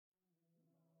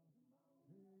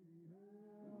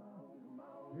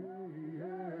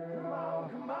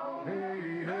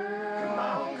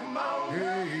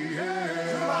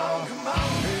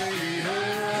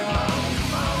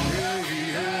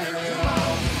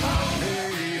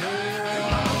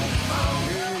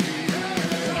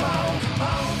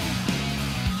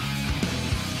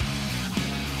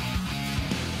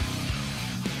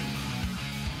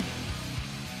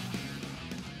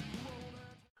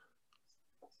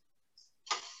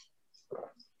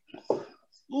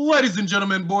Ladies and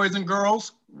gentlemen, boys and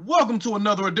girls, welcome to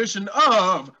another edition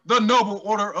of the Noble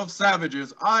Order of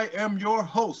Savages. I am your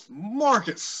host,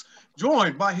 Marcus,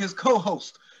 joined by his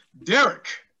co-host, Derek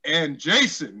and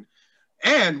Jason.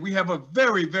 And we have a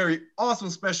very, very awesome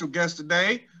special guest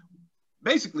today.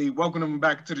 Basically, welcome him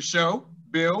back to the show.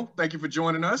 Bill, thank you for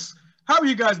joining us. How are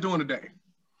you guys doing today?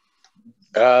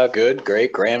 Good,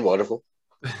 great, grand, wonderful.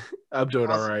 I'm doing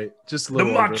Awesome. all right. Just a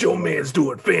little. The Macho Man's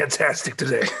doing fantastic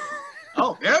today.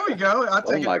 Oh, there we go. I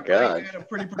take my God. Had a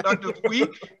pretty productive week,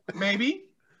 maybe.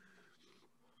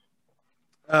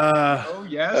 Oh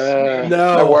yes.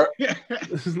 No.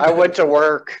 I went to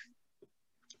work.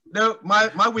 No,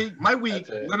 my week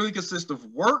literally consists of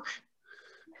work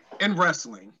and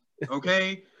wrestling.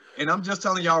 Okay, and I'm just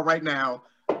telling y'all right now,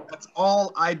 that's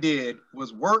all I did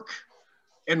was work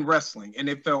and wrestling, and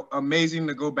it felt amazing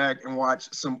to go back and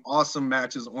watch some awesome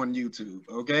matches on YouTube.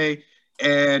 Okay,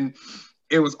 and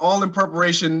it was all in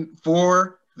preparation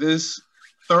for this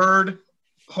third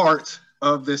part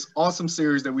of this awesome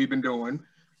series that we've been doing.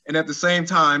 And at the same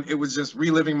time, it was just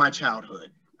reliving my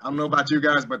childhood. I don't know about you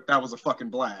guys, but that was a fucking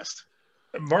blast.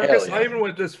 Marcus, Yeah. I even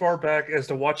went this far back as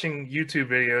to watching YouTube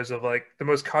videos of like the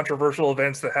most controversial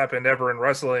events that happened ever in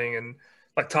wrestling and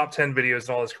like top 10 videos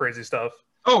and all this crazy stuff.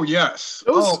 Oh, yes.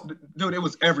 Dude, it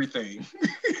was everything.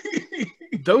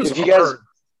 Those If you guys,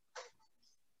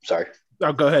 sorry.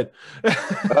 Oh, go ahead.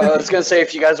 I was gonna say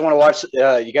if you guys want to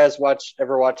watch,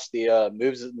 ever watch the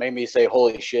moves that made me say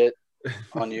 "holy shit"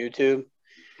 on YouTube?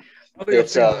 I think I've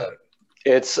seen that.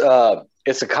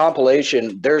 It's a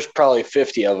compilation. There's probably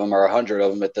 50 of them or 100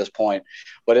 of them at this point,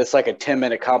 but it's like a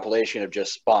 10-minute compilation of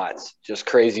just spots, just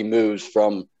crazy moves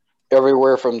from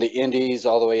everywhere from the Indies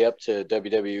all the way up to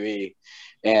WWE,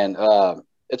 and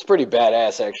it's pretty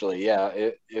badass actually. Yeah,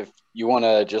 if you want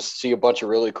to just see a bunch of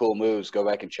really cool moves, go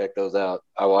back and check those out.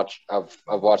 I've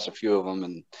watched a few of them,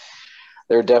 and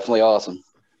they're definitely awesome.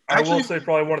 I will say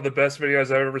probably one of the best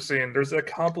videos I've ever seen. There's a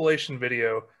compilation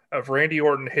video of Randy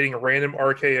Orton hitting random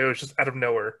RKOs just out of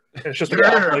nowhere. And it's just a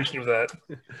compilation of that.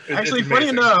 Actually, funny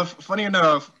enough,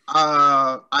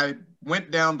 I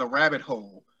went down the rabbit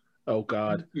hole. Oh,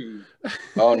 God.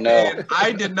 Oh, no. And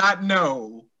I did not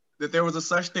know that there was a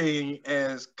such thing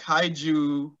as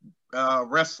kaiju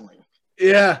wrestling.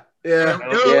 Yeah. Dude,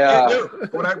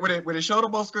 when it showed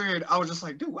up on screen, I was just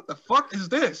like, dude, what the fuck is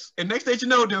this? And next thing you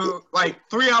know, dude, like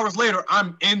 3 hours later,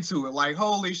 I'm into it. Like,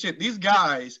 holy shit, these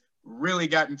guys really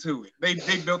got into it. They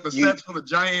built the sets for the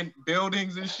giant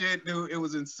buildings and shit, dude. It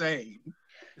was insane.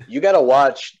 You got to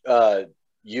watch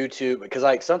YouTube because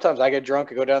like sometimes I get drunk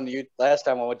and go down the last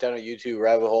time I went down a YouTube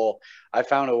rabbit hole, I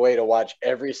found a way to watch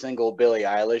every single Billie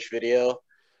Eilish video,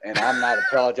 and I'm not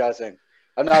apologizing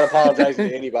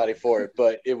to anybody for it,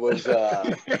 but it was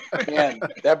man,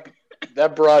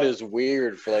 that broad is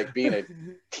weird for like being a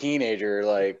teenager,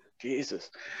 like Jesus.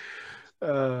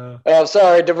 Oh,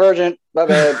 sorry, Divergent, my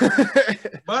bad.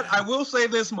 But I will say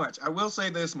this much.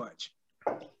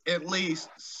 At least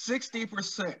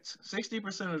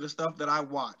 60% of the stuff that I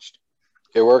watched.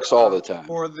 It works all the time.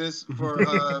 For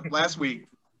last week.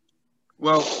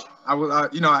 Well, I was,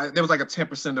 there was like a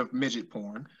 10% of midget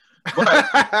porn. But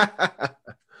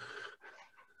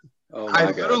I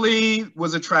literally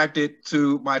was attracted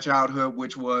to my childhood,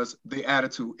 which was the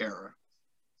Attitude Era.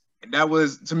 And that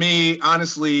was, to me,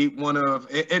 honestly, one of,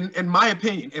 in my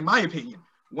opinion,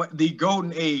 what the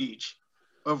golden age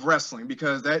of wrestling,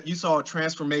 because that you saw a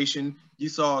transformation, you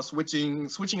saw switching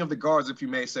of the guards, if you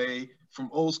may say,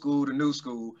 from old school to new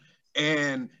school,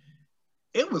 and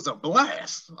it was a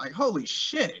blast. Like, holy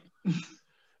shit.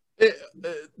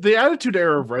 The Attitude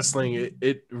Era of wrestling,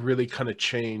 it really kind of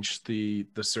changed the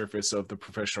surface of the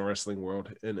professional wrestling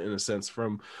world in a sense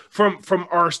from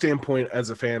our standpoint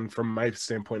as a fan, from my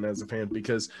standpoint as a fan,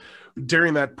 because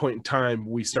during that point in time,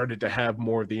 we started to have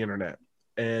more of the internet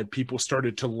and people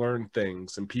started to learn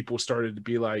things and people started to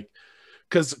be like,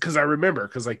 because I remember,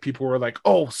 because like people were like,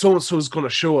 oh, so-and-so is going to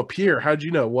show up here. How'd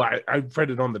you know? Well, I read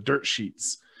it on the dirt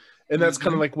sheets. And that's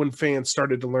kind of like when fans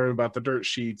started to learn about the dirt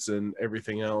sheets and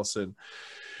everything else. And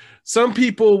some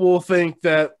people will think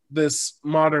that this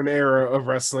modern era of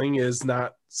wrestling is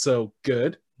not so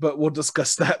good, but we'll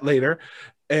discuss that later.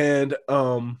 And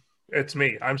it's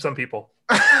me. I'm some people.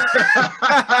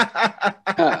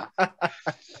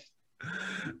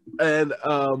 And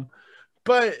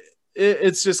but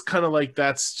it's just kind of like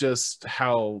that's just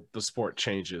how the sport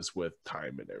changes with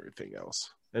time and everything else,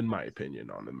 in my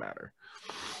opinion, on the matter.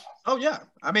 Oh, yeah.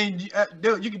 I mean,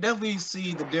 you can definitely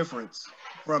see the difference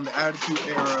from the Attitude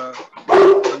Era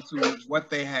to what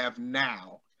they have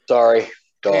now. Sorry,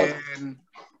 dog. And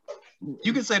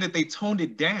you can say that they toned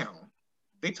it down.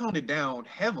 They toned it down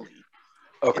heavily.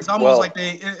 Okay, it's almost like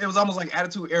it was almost like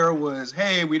Attitude Era was,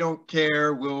 hey, we don't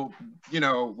care. We'll,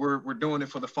 we're doing it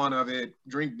for the fun of it.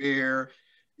 Drink beer,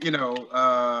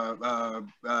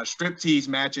 striptease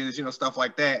matches, stuff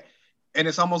like that. And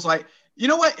it's almost like, you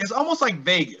know what? It's almost like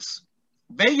Vegas.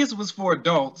 Vegas was for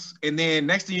adults, and then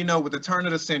next thing you know, with the turn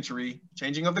of the century,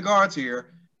 changing of the guards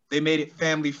here, they made it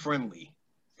family friendly.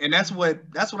 And that's what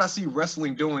I see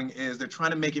wrestling doing, is they're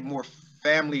trying to make it more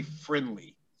family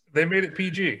friendly. They made it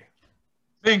PG.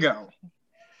 Bingo.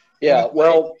 Yeah,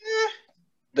 well,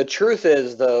 the truth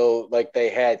is, though, like, they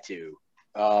had to.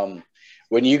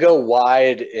 When you go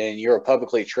wide and you're a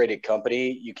publicly traded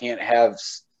company, you can't have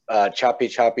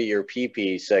choppy or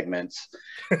pee segments.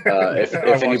 If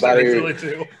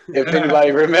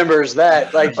anybody remembers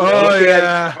that, like,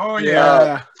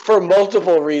 for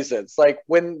multiple reasons, like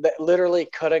when literally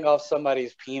cutting off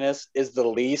somebody's penis is the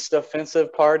least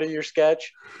offensive part of your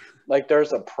sketch, like,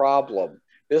 there's a problem.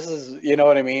 This is, you know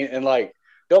what I mean? And, like,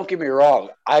 don't get me wrong,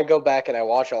 I go back and I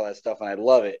watch all that stuff and I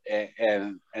love it,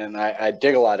 and I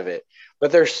dig a lot of it.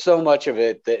 But there's so much of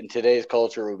it that in today's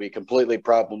culture would be completely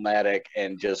problematic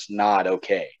and just not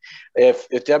okay. If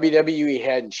WWE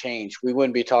hadn't changed, we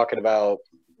wouldn't be talking about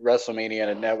WrestleMania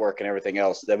and a network and everything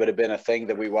else. That would have been a thing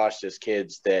that we watched as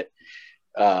kids that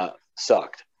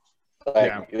sucked.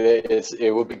 Like,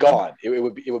 it would be gone.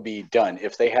 It would be done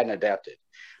if they hadn't adapted.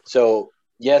 So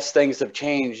yes, things have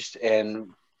changed,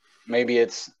 and maybe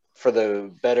it's for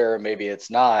the better, maybe it's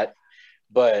not.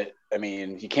 But I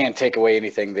mean, you can't take away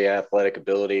anything, the athletic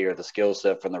ability or the skill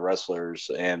set from the wrestlers.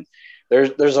 And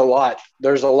there's a lot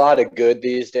of good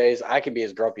these days. I can be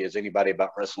as grumpy as anybody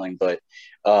about wrestling, but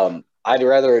I'd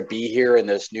rather it be here in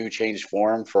this new changed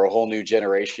form for a whole new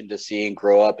generation to see and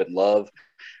grow up and love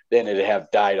than it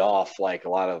have died off like a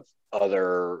lot of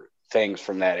other things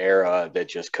from that era that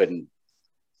just couldn't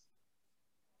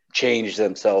change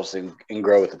themselves and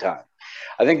grow with the time.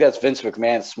 I think that's Vince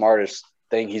McMahon's smartest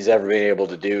thing he's ever been able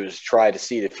to do, is try to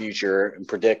see the future and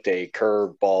predict a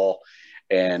curveball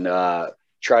and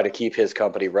try to keep his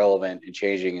company relevant and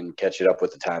changing and catch it up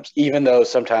with the times, even though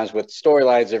sometimes with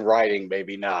storylines and writing,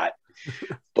 maybe not.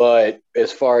 But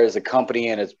as far as the company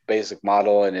and its basic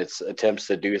model and its attempts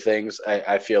to do things,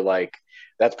 I feel like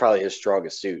that's probably his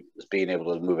strongest suit, is being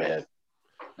able to move ahead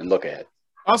and look ahead.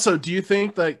 Also, do you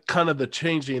think that kind of the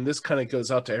changing, this kind of goes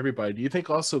out to everybody, do you think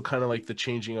also kind of like the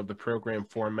changing of the program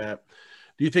format,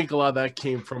 do you think a lot of that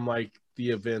came from like the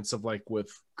events of like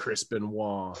with Chris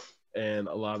Benoit and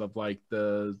a lot of like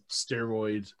the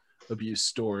steroid abuse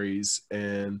stories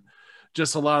and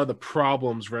just a lot of the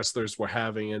problems wrestlers were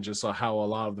having, and just how a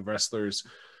lot of the wrestlers,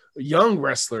 young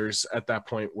wrestlers at that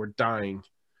point, were dying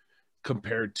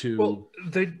compared to... Well,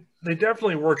 they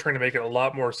definitely were trying to make it a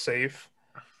lot more safe.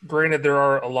 Granted, there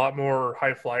are a lot more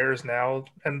high flyers now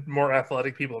and more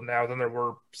athletic people now than there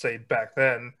were, say, back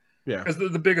then. Yeah. Because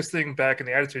the biggest thing back in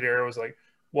the Attitude Era was like,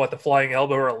 what, the flying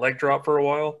elbow or a leg drop for a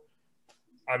while?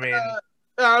 I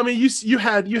mean, you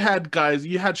had guys,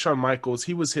 you had Shawn Michaels,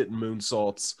 he was hitting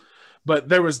moonsaults, but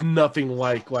there was nothing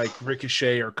like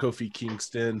Ricochet or Kofi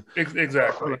Kingston.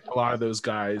 Exactly. A lot of those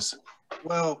guys.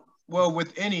 Well,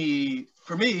 with any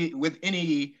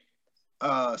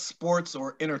sports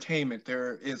or entertainment,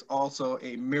 there is also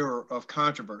a mirror of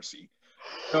controversy.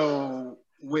 So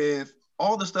with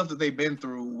all the stuff that they've been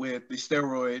through with the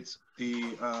steroids,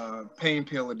 the pain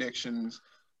pill addictions,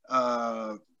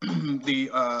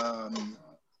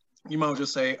 you might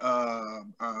just say,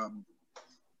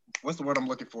 what's the word I'm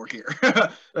looking for here?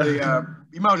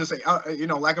 You might just say,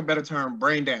 lack of a better term,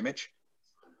 brain damage,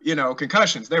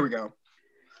 concussions. There we go.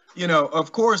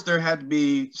 Of course, there had to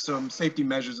be some safety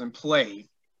measures in play,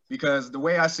 because the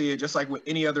way I see it, just like with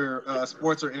any other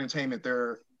sports or entertainment,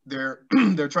 they're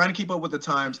trying to keep up with the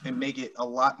times and make it a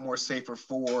lot more safer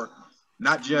for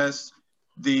not just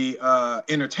the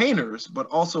entertainers, but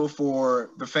also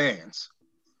for the fans,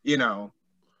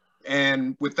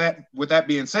 And with that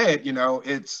being said,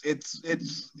 it's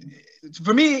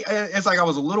for me, it's like I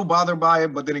was a little bothered by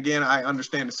it, but then again, I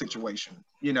understand the situation.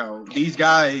 These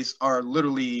guys are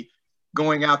literally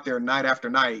going out there night after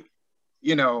night,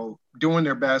 doing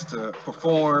their best to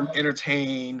perform,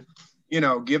 entertain,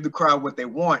 give the crowd what they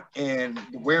want, and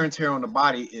the wear and tear on the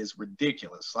body is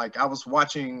ridiculous. Like, I was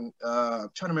watching, trying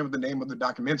to remember the name of the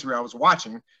documentary I was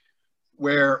watching,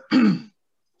 where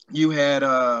you had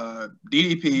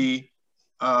DDP,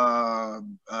 God,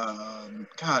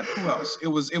 who else? It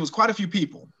was quite a few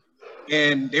people,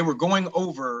 and they were going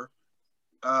over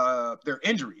their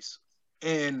injuries,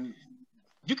 and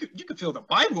you could feel the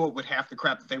Bible with half the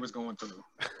crap that they was going through.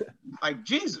 Like,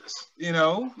 Jesus,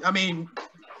 I mean,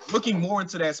 looking more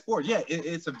into that sport, yeah,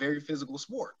 it's a very physical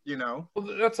sport, you know.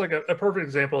 Well, that's like a perfect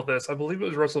example of this. I believe it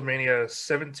was WrestleMania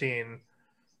 17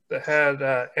 that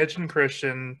had Edge and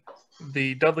Christian,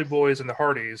 the Dudley Boys, and the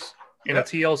Hardys in a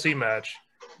TLC match.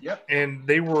 Yep. And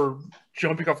they were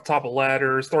jumping off the top of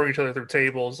ladders, throwing each other through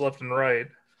tables left and right.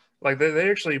 Like they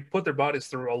actually put their bodies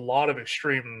through a lot of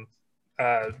extreme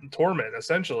torment,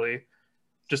 essentially,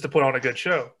 just to put on a good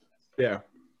show. Yeah.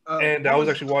 And I was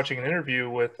actually watching an interview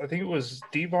with, I think it was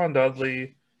Devon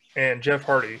Dudley and Jeff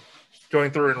Hardy,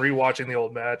 going through and rewatching the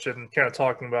old match and kind of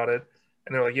talking about it.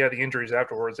 And they're like, yeah, the injuries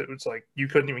afterwards, it was like you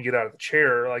couldn't even get out of the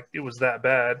chair. Like it was that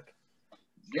bad.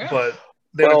 Yeah. But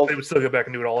they would still go back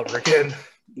and do it all over again.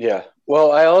 Yeah.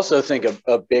 Well, I also think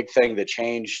a big thing that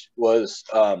changed was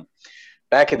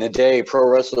back in the day, pro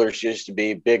wrestlers used to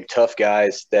be big, tough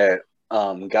guys that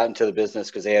got into the business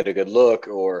because they had a good look,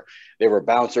 or they were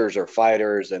bouncers or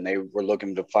fighters, and they were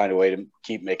looking to find a way to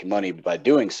keep making money by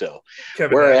doing so.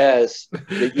 Whereas,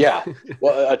 yeah,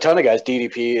 well, a ton of guys,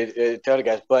 DDP, a ton of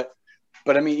guys, but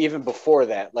I mean, even before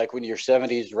that, like when your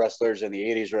 70s wrestlers and the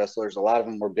 80s wrestlers, a lot of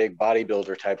them were big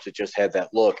bodybuilder types that just had that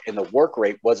look, and the work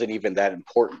rate wasn't even that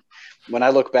important. When I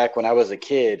look back when I was a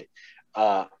kid,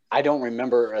 I don't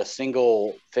remember a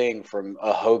single thing from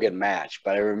a Hogan match,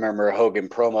 but I remember Hogan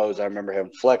promos. I remember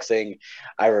him flexing.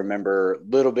 I remember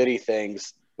little bitty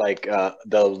things like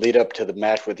the lead up to the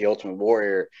match with the Ultimate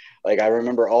Warrior. Like I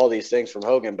remember all these things from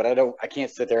Hogan, but I can't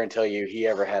sit there and tell you he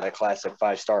ever had a classic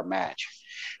 5-star match.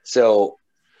 So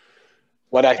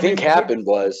what I think happened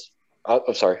was,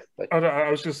 I'm sorry. I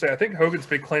was going to say, I think Hogan's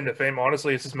big claim to fame,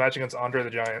 honestly, is his match against Andre the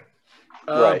Giant.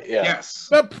 Right. Yeah.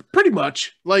 Yes. Pretty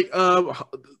much. Like,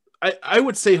 I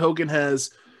would say Hogan has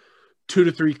 2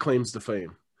 to 3 claims to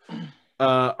fame.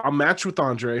 A match with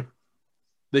Andre,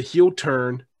 the heel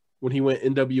turn when he went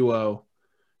NWO,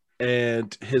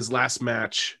 and his last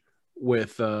match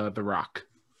with The Rock.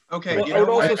 Okay. Well, I would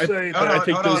also say I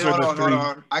think those are the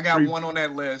three. I got one on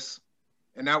that list,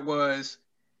 and that was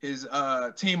his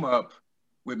team up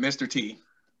with Mr. T.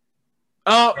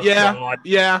 Oh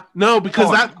yeah. No,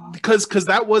 because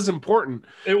that was important.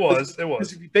 It was.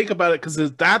 If you think about it,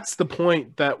 because that's the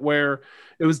point where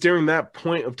it was during that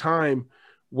point of time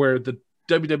where the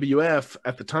WWF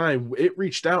at the time, it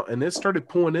reached out and it started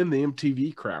pulling in the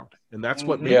MTV crowd, and that's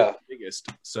what made it the biggest.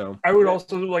 So I would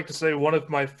also like to say one of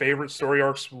my favorite story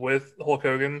arcs with Hulk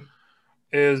Hogan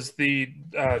is the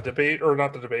debate, or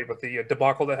not the debate, but the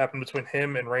debacle that happened between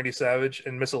him and Randy Savage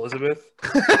and Miss Elizabeth.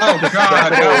 Oh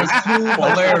God, that was too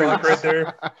hilarious right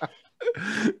there.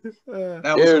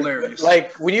 That was hilarious.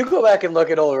 Like when you go back and look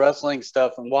at old wrestling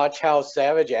stuff and watch how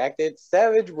Savage acted,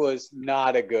 Savage was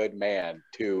not a good man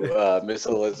to Miss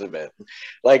Elizabeth.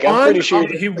 Like I'm pretty sure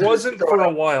he wasn't for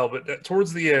a while, but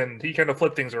towards the end, he kind of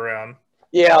flipped things around.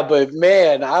 Yeah, but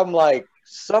man, I'm like,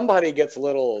 somebody gets a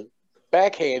little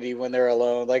backhandy when they're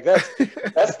alone. Like that's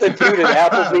the dude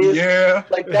at Applebee's. Yeah.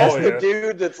 Like that's the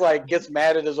dude that's like gets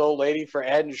mad at his old lady for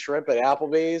adding shrimp at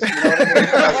Applebee's. You know what I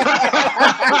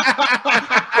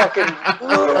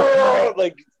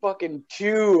mean? fucking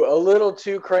a little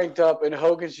too cranked up, and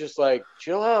Hogan's just like,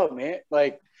 chill out, man.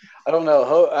 Like, I don't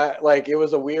know. Like it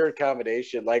was a weird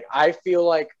combination. Like I feel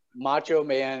like Macho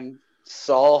Man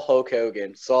saw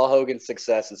Hogan's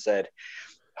success and said,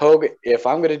 Hogan, if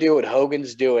I'm going to do what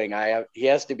Hogan's doing, he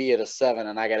has to be at a 7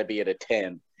 and I got to be at a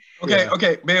 10.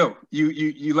 Okay, Bill,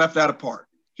 you left out a part.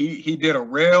 He did a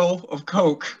rail of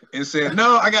coke and said,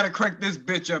 "No, I got to crank this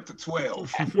bitch up to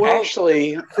 12." Well,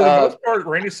 actually, for the most part,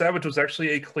 Randy Savage was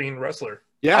actually a clean wrestler.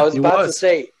 Yeah, I was about to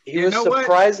say he was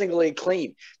surprisingly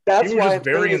clean. That's why he was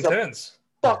very intense.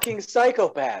 Fucking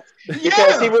psychopath,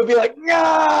 because he would be like,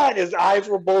 "Yeah," and his eyes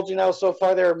were bulging out so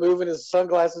far they were moving his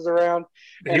sunglasses around,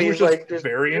 and he was like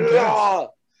very intense.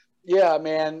 Yeah,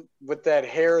 man, with that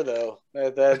hair though,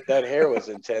 that hair was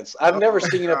intense. I've never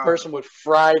seen a person with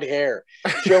fried hair.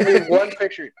 Show me one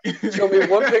picture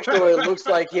where it looks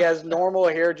like he has normal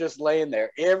hair just laying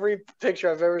there. Every picture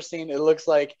I've ever seen, it looks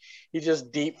like he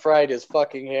just deep fried his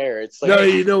fucking hair. It's like, no,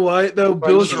 you know what though?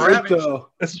 Bill's right though.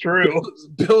 That's true.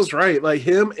 Bill's right. Like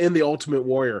him and the Ultimate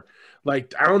Warrior.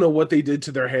 Like, I don't know what they did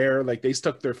to their hair. Like, they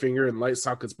stuck their finger in light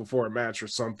sockets before a match or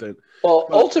something. Well,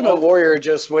 Ultimate Warrior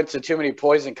just went to too many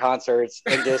Poison concerts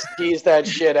and just teased that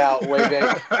shit out way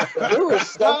back. But there was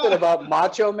something about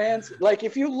Macho Man's. Like,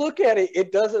 if you look at it,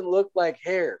 it doesn't look like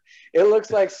hair. It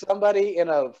looks like somebody in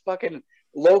a fucking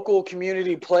local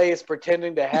community place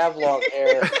pretending to have long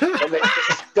hair, and they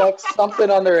just stuck something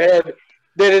on their head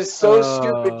that is so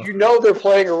stupid. You know they're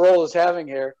playing a role as having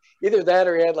hair. Either that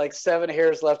or he had like 7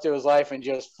 hairs left to his life and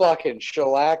just fucking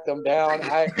shellacked them down.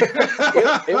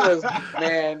 It was,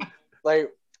 man,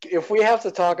 like if we have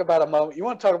to talk about a moment, you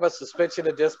want to talk about suspension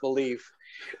of disbelief.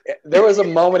 There was a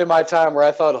moment in my time where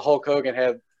I thought Hulk Hogan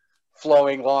had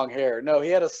flowing long hair. No, he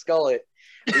had a skullet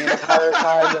the entire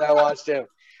time that I watched him.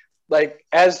 Like,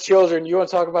 as children, you want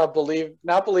to talk about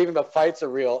not believing the fights are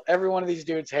real. Every one of these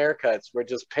dudes' haircuts were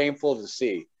just painful to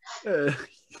see. Yeah,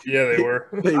 they were.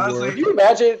 Can you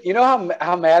imagine? You know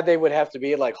how mad they would have to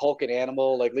be, like Hulk and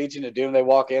Animal, like Legion of Doom. They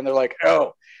walk in, they're like,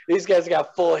 "Oh, these guys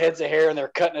got full heads of hair and they're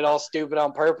cutting it all stupid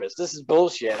on purpose. This is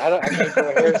bullshit. I can't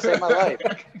grow hair to save my life."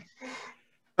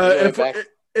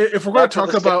 If we're going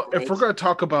to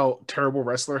talk about terrible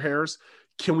wrestler hairs,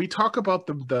 can we talk about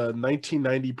the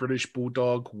 1990 British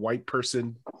Bulldog white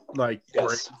person braids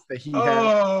that he had?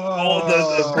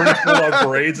 The British Bulldog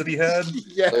braids that he had.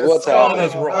 Yes. Like, what's happening?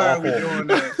 Those were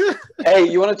awful. Hey,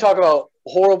 you want to talk about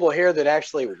horrible hair that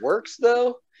actually works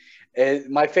though?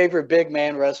 My favorite big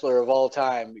man wrestler of all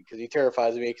time, because he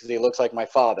terrifies me because he looks like my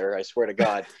father. I swear to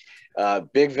God.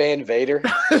 Big Van Vader.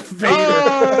 The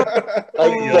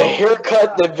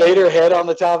haircut that Vader had on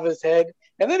the top of his head,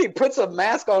 and then he puts a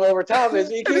mask on over top of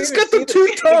it. And he's got the two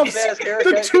tufts.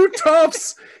 The two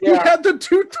tufts. Yeah. He had the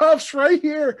two tufts right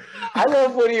here. I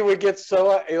love when he would get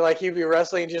so he'd be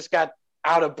wrestling and just got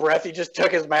out of breath. He just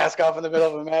took his mask off in the middle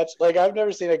of a match. Like, I've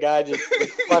never seen a guy just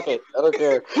fuck it. I don't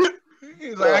care.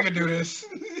 He's like, I can do this.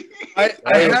 I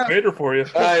have Vader for you.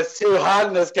 It's too hot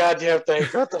in this goddamn thing.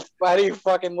 Why do you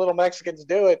fucking little Mexicans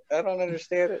do it? I don't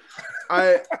understand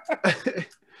it.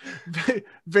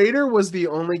 Vader was the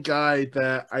only guy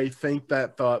that I think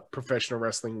that thought professional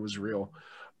wrestling was real.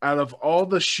 Out of all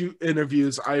the shoot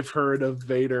interviews I've heard of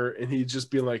Vader, and he'd just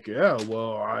be like, "Yeah,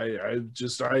 well,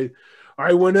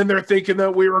 I went in there thinking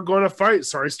that we were going to fight,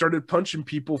 so I started punching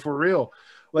people for real."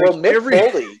 Like, well,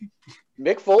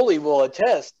 Mick Foley will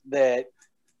attest that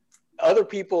other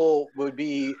people would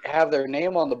have their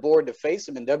name on the board to face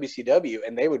him in WCW,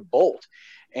 and they would bolt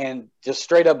and just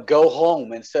straight up go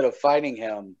home instead of fighting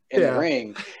him in the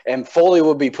ring. And Foley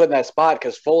would be put in that spot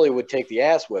because Foley would take the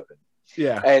ass whipping.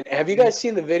 Yeah. And have you guys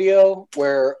seen the video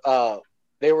where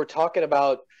they were talking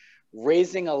about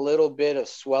raising a little bit of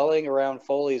swelling around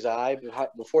Foley's eye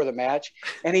before the match,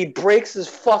 and he breaks his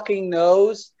fucking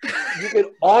nose? You could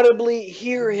audibly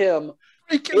hear him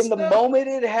in the moment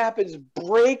it happens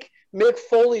break Mick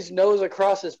Foley's nose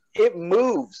across it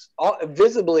moves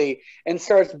visibly and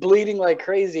starts bleeding like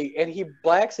crazy, and he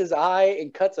blacks his eye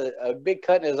and cuts a big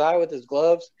cut in his eye with his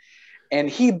gloves, and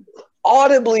he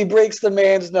audibly breaks the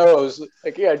man's nose.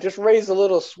 Like, yeah, just raise a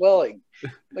little swelling.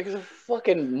 Like, he's a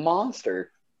fucking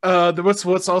monster.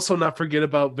 Let's also not forget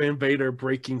about Van Vader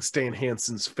breaking Stan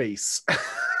Hansen's face.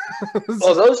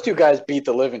 Well, those two guys beat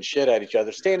the living shit out of each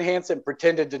other. Stan Hansen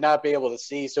pretended to not be able to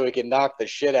see so he could knock the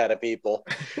shit out of people.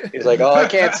 He's like, "Oh, I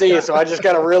can't see, so I just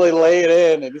got to really lay it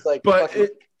in." And he's like, "But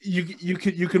you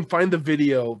can find the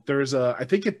video. There's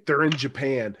they're in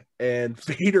Japan, and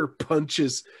Vader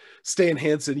punches Stan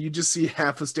Hansen. You just see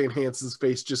half of Stan Hansen's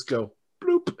face just go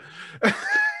bloop."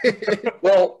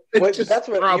 Well, that's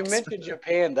what you mentioned,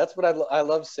 Japan. That's what I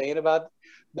love saying about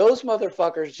those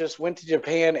motherfuckers. Just went to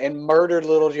Japan and murdered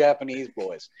little Japanese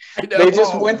boys. They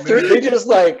just went through. They just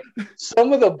like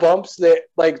some of the bumps that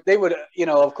they would.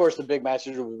 Of course, the big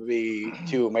matches would be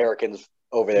two Americans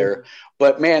over there.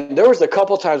 But man, there was a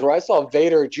couple times where I saw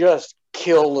Vader just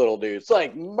kill little dudes,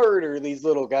 like murder these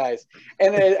little guys.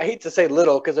 And I hate to say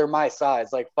little because they're my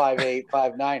size, like 5'8",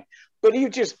 5'9". But you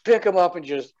just pick them up and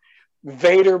just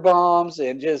Vader bombs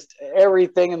and just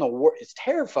everything in the world. It's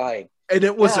terrifying. And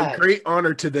it was a great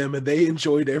honor to them, and they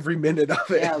enjoyed every minute of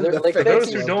it. Yeah, for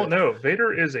those who don't know,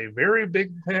 Vader is a very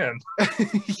big man.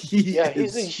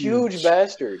 He's a huge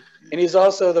bastard. And he's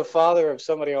also the father of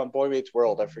somebody on Boy Meets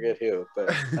World. I forget who,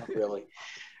 but not really.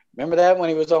 Remember that when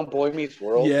he was on Boy Meets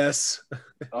World? Yes.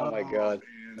 Oh my God.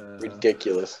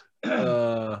 Ridiculous.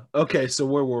 Okay, so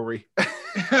where were we?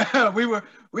 we were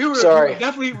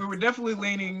definitely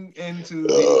leaning into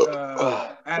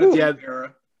the attitude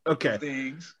era of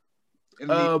things and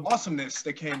the awesomeness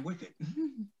that came with it.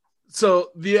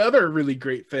 So the other really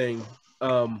great thing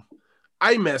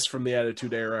I miss from the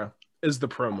Attitude Era is the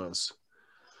promos.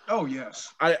 Oh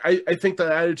yes. I think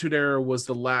the Attitude Era was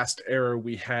the last era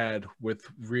we had with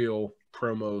real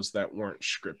promos that weren't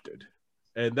scripted.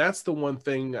 And that's the one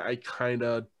thing I kind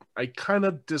of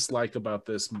dislike about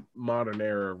this modern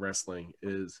era of wrestling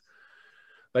is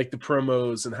like the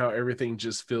promos and how everything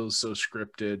just feels so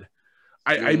scripted.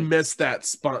 I miss that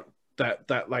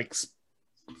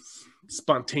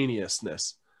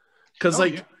spontaneousness. Because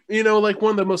one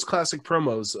of the most classic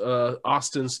promos,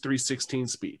 Austin's 316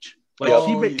 speech.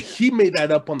 Like he made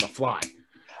that up on the fly.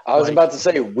 I was about to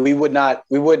say we wouldn't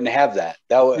have that.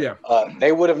 That would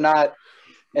they would have not.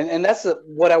 And that's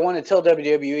what I want to tell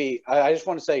WWE. I just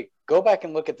want to say, go back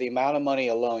and look at the amount of money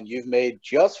alone you've made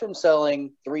just from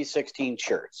selling 316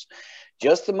 shirts.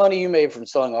 Just the money you made from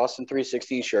selling Austin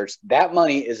 316 shirts. That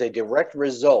money is a direct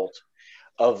result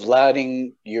of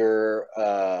letting your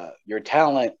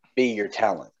talent be your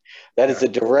talent. That is a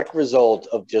direct result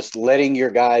of just letting your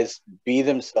guys be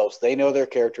themselves. They know their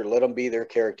character. Let them be their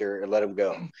character and let them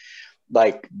go.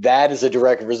 Like, that is a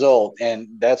direct result. And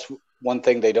that's one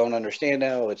thing they don't understand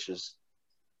now, which is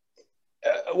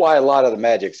why a lot of the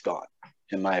magic's gone,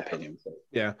 in my opinion.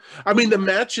 Yeah. I mean, the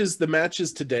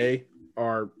matches today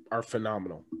are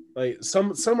phenomenal. Like,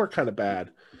 some are kind of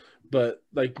bad, but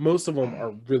like most of them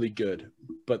are really good.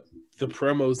 But the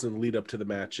promos and lead up to the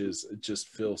matches just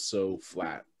feel so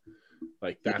flat.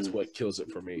 Like, that's what kills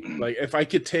it for me. Like, if I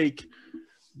could take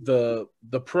the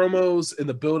promos and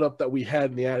the build up that we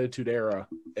had in the Attitude Era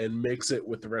and mix it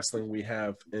with the wrestling we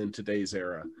have in today's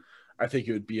era, I think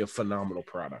it would be a phenomenal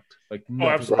product. Like,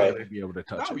 nothing would be able to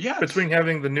touch it. Yes. Between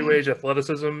having the new age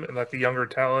athleticism and like the younger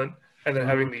talent, and then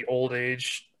having the old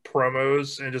age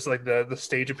promos and just like the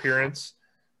stage appearance,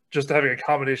 just having a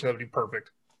combination that would be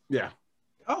perfect. Yeah.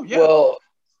 Oh yeah. Well,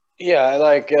 yeah,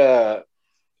 like I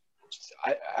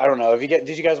don't know.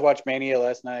 Did you guys watch Mania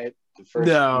last night? The first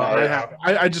night?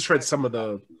 I just read some of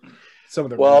the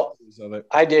reviews of it.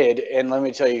 I did, and let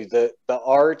me tell you, the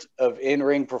art of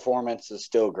in-ring performance is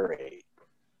still great.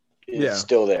 It's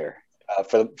still there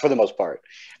for the most part.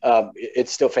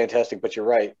 It's still fantastic, but you're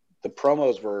right. The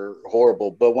promos were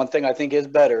horrible. But one thing I think is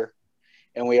better,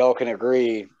 and we all can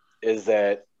agree, is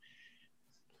that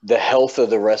the health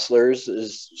of the wrestlers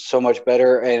is so much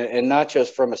better, and not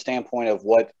just from a standpoint of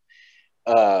what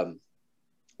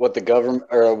the government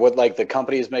or what like the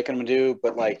company is making them do,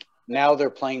 but like now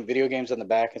they're playing video games in the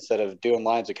back instead of doing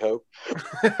lines of coke.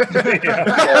 I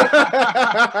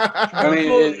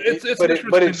mean,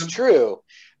 but it's true.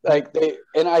 Like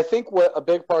and I think what a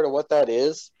big part of what that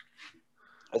is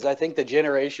I think the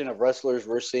generation of wrestlers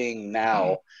we're seeing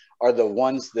now are the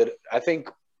ones that I think,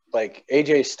 like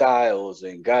AJ Styles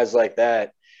and guys like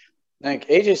that. Like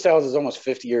AJ Styles is almost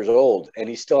 50 years old and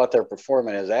he's still out there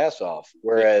performing his ass off.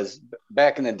 Whereas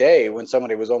back in the day when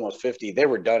somebody was almost 50, they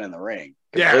were done in the ring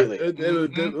completely.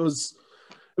 Yeah, it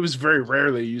was very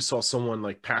rarely you saw someone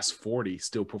like past 40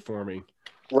 still performing.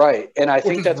 Right. And I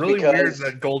think that's really because weird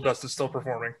that Goldust is still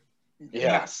performing.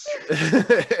 Yes.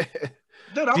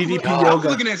 Dude, I was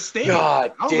looking at Sting.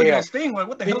 God I was looking at Sting like,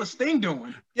 what the hell is Sting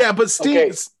doing? Yeah, but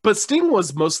Sting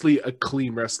was mostly a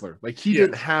clean wrestler. Like, he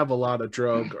didn't have a lot of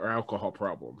drug or alcohol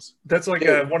problems. That's like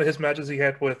one of his matches he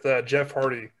had with Jeff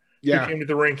Hardy. Yeah. He came to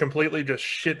the ring completely just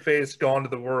shit-faced, gone to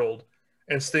the world.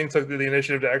 And Sting took the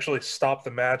initiative to actually stop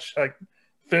the match, like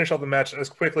finish off the match as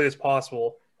quickly as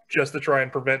possible just to try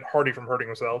and prevent Hardy from hurting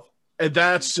himself. And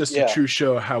that's just a true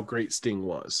show of how great Sting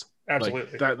was.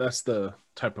 Absolutely. Like, that's the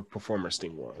type of performer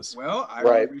Sting was. Well, I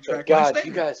retract my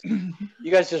statement.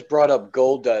 You guys just brought up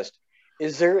Goldust.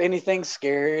 Is there anything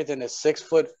scarier than a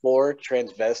 6'4"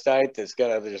 transvestite that's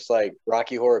gonna just like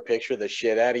Rocky Horror Picture the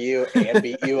shit out of you and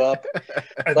beat you up?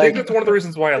 I think that's one of the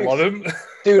reasons why I love him.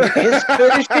 Dude, his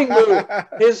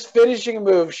finishing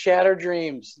move, Shatter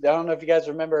Dreams. I don't know if you guys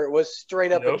remember, it was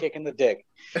straight up a kick in the dick.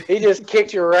 He just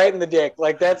kicked you right in the dick.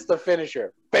 Like, that's the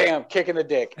finisher. Bam, kick in the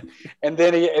dick. And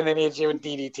then he hits you with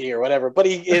DDT or whatever. But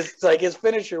his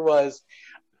finisher was,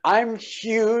 I'm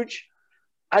huge.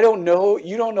 I don't know.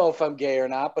 You don't know if I'm gay or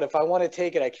not, but if I want to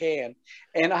take it, I can.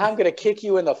 And I'm going to kick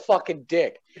you in the fucking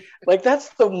dick. Like, that's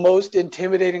the most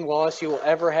intimidating loss you will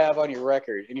ever have on your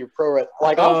record in your pro wrestling.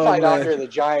 Like, I'll fight Andre the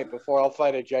Giant before I'll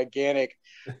fight a gigantic,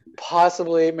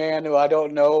 possibly man who I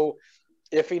don't know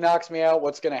if he knocks me out,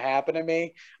 what's going to happen to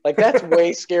me. Like, that's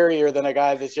way scarier than a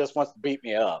guy that just wants to beat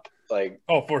me up. Like,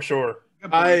 oh, for sure.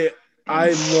 I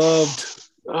loved.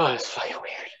 Oh, it's fucking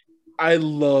weird. I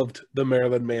loved the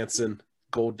Marilyn Manson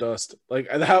Goldust. Like,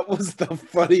 that was the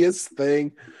funniest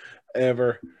thing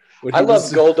ever. I love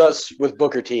Goldust with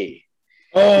Booker T.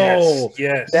 Oh,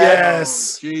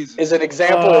 yes. Is an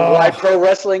example of why pro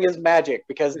wrestling is magic,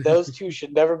 because those two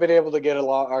should never been able to get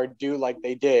along or do like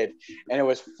they did, and it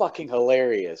was fucking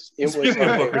hilarious. It was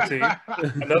Booker T.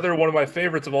 Another one of my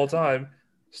favorites of all time: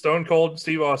 Stone Cold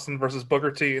Steve Austin versus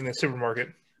Booker T in the supermarket.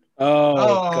 Oh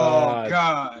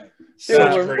God.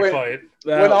 Such a great fight.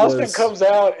 When Austin comes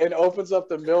out and opens up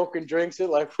the milk and drinks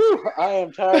it, like, whew, I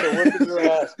am tired of whipping your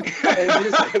ass.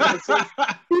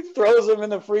 And he throws him in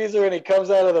the freezer and he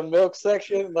comes out of the milk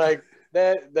section. Like,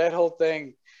 that whole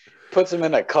thing puts him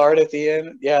in a cart at the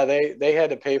end. Yeah, they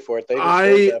had to pay for it.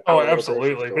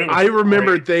 Absolutely. I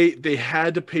remember they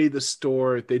had to pay the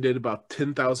store. They did about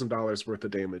 $10,000 worth of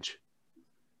damage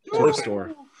to the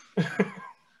store.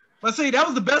 But see, that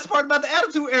was the best part about the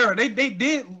Attitude Era. They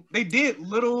did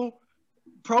little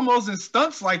promos and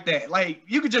stunts like that. Like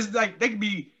you could just like they could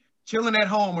be chilling at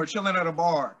home or chilling at a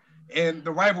bar, and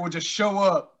the rival would just show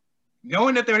up,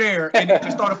 knowing that they're there, and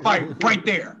just start a fight right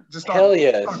there. Just start. Hell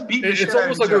yes. Start beating the shit It's out of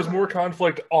almost each like there was other. more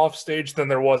conflict off stage than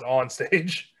there was on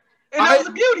stage. And that was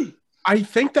the beauty. I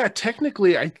think that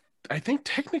technically, I think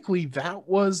technically that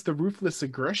was the Ruthless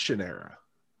Aggression era,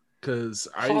 because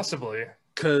Possibly.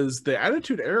 because the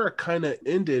Attitude Era kind of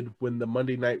ended when the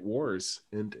Monday Night Wars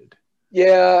ended.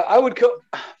 Yeah,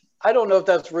 I don't know if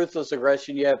that's Ruthless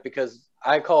Aggression yet, because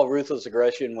I call Ruthless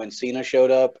Aggression when Cena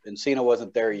showed up, and Cena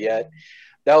wasn't there yet.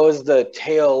 That was the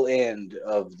tail end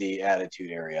of the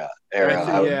Attitude Era.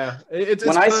 Yeah, it's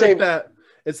when I say that,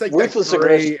 it's like Ruthless that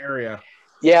gray Aggression area.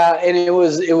 Yeah, and it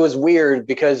was weird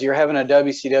because you're having a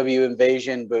WCW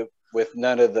invasion, but with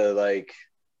none of the like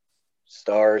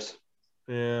stars.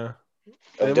 Yeah.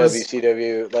 Of It was,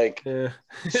 WCW. Like, yeah.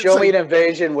 show me an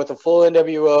invasion with a full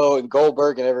NWO and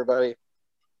Goldberg and everybody.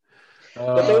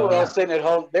 But they were all sitting at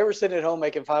home. They were sitting at home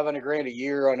making $500,000 a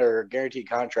year under a guaranteed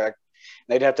contract.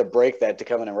 They'd have to break that to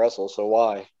come in and wrestle. So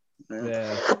why?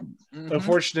 Yeah.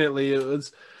 Unfortunately, it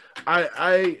was.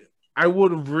 I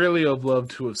would really have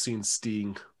loved to have seen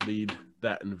Sting lead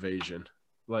that invasion.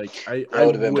 Like I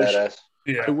would have been wish, badass.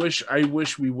 Yeah. I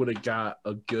wish we would have got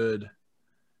a good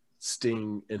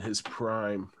Sting in his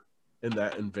prime in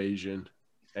that invasion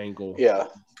angle. Yeah.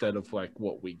 Instead of like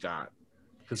what we got,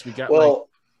 because we got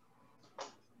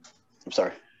I'm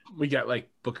sorry. We got like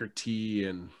Booker T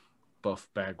and Buff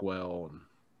Bagwell,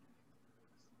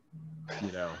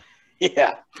 and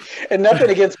Yeah, and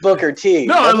nothing against Booker T.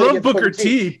 No, I love Booker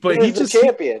T, but he's the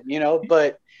champion,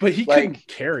 but he couldn't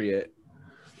carry it.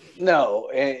 No,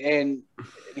 and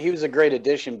he was a great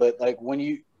addition, but like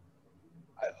when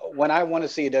I want to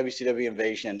see a WCW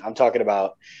invasion, I'm talking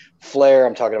about Flair,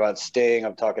 I'm talking about Sting,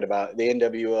 I'm talking about the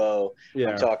NWO,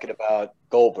 I'm talking about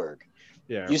Goldberg.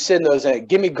 Yeah. You send those in.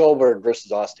 Give me Goldberg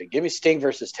versus Austin. Give me Sting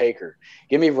versus Taker.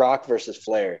 Give me Rock versus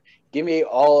Flair. Give me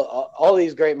all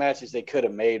these great matches they could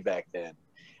have made back then.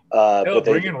 But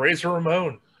bring in Razor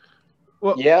Ramon.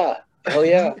 Well, yeah. Hell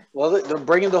yeah. Well, they're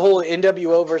bringing the whole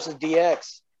NWO versus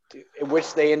DX,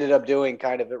 which they ended up doing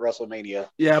kind of at WrestleMania.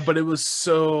 Yeah, but it was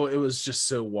just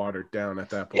so watered down at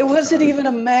that point. It wasn't even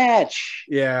a match.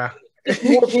 Yeah.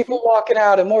 More people walking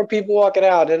out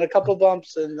and a couple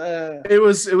bumps and it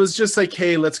was just like,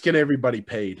 hey, let's get everybody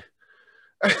paid.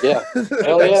 Yeah.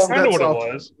 Hell yeah. That's kind of what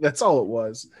it was. That's all it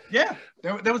was. Yeah.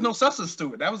 There was no substance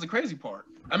to it. That was the crazy part.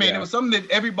 I mean, it was something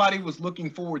that everybody was looking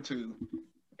forward to.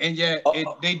 And yet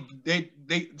they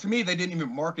to me, they didn't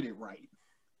even market it right.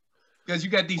 Because you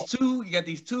got these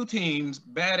two teams,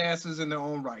 badasses in their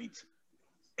own right.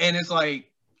 And it's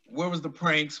like, where was the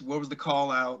pranks? Where was the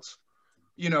call outs?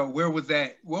 Where was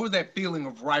that feeling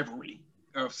of rivalry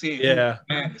of seeing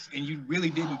madness? And you really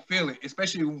didn't feel it,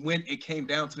 especially when it came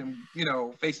down to them,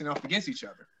 facing off against each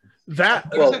other. That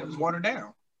it was watered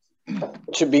down.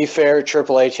 To be fair,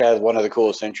 Triple H had one of the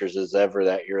coolest entrances ever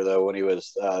that year, though, when he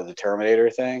was the Terminator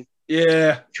thing.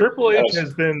 Yeah. Triple H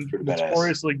has been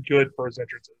notoriously good for his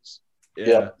entrances.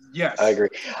 Yeah. Yes. I agree.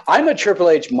 I'm a Triple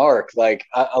H mark. Like,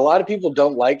 a lot of people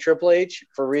don't like Triple H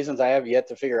for reasons I have yet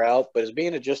to figure out, but as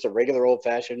being just a regular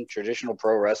old-fashioned traditional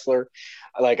pro wrestler,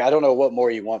 I don't know what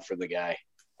more you want from the guy.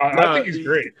 I think he's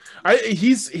great.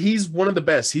 He's one of the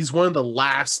best. He's one of the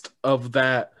last of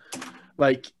that.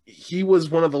 Like, he was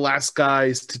one of the last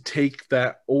guys to take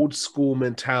that old school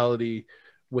mentality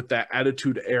with that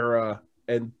Attitude Era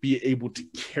and be able to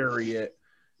carry it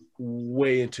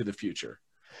way into the future.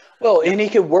 Well, and he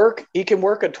can work a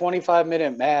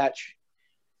 25-minute match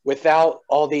without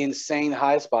all the insane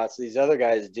high spots these other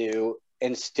guys do,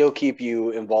 and still keep you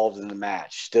involved in the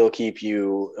match, still keep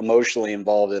you emotionally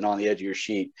involved and on the edge of your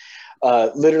seat.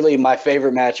 Literally, my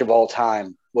favorite match of all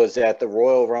time was at the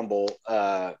Royal Rumble,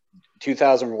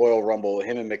 2000 Royal Rumble,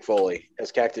 him and Mick Foley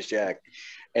as Cactus Jack.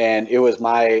 And it was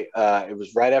it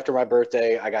was right after my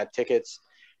birthday. I got tickets.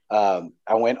 I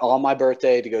went on my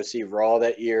birthday to go see Raw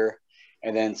that year,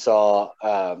 and then saw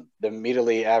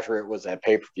immediately after it was that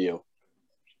pay-per-view.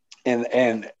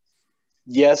 And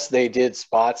yes, they did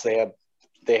spots. They had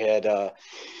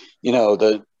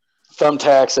the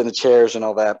thumbtacks and the chairs and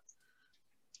all that.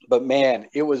 But man,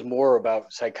 it was more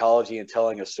about psychology and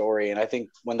telling a story. And I think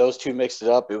when those two mixed it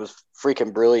up, it was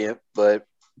freaking brilliant. But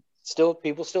still,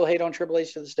 people still hate on Triple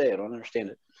H to this day. I don't understand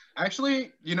it.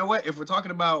 Actually, you know what? If we're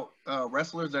talking about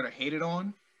wrestlers that are hated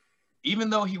on,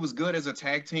 even though he was good as a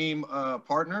tag team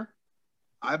partner,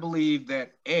 I believe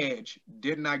that Edge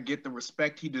did not get the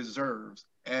respect he deserves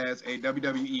as a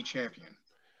WWE champion.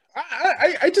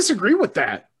 I disagree with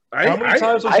that. How many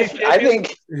times was he I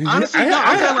think Honestly,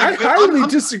 I highly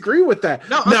disagree with that.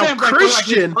 No, now saying,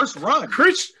 Christian, first run.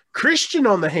 Christian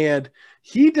on the hand,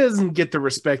 he doesn't get the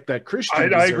respect that Christian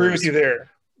deserves. I agree with you there.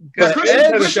 But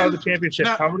Christian has shot the championship.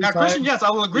 Now, How many times? Christian, yes,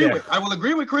 I will agree with. I will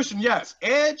agree with Christian. Yes,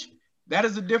 Edge. That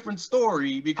is a different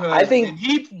story because I think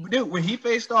when he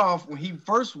faced off, when he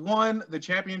first won the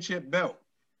championship belt,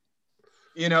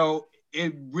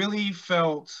 it really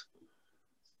felt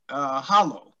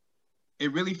hollow.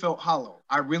 It really felt hollow.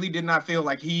 I really did not feel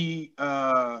like he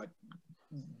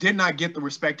did not get the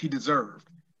respect he deserved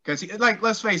because,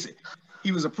 let's face it,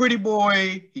 he was a pretty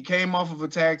boy. He came off of a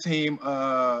tag team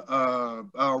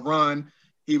run.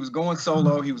 He was going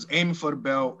solo. He was aiming for the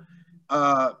belt.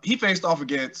 He faced off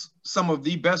against some of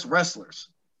the best wrestlers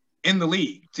in the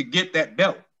league to get that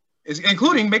belt,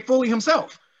 including Mick Foley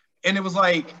himself. And it was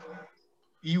like,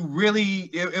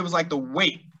 it was like the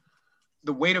weight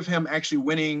of him actually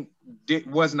winning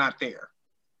was not there.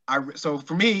 So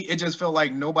for me, it just felt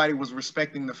like nobody was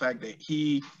respecting the fact that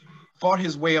he fought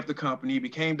his way up the company,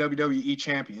 became WWE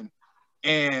champion,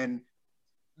 and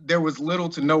there was little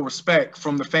to no respect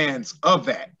from the fans of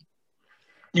that.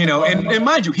 And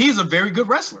mind you, he's a very good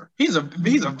wrestler. He's a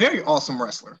very awesome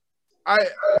wrestler.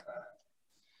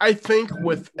 I think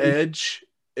with Edge,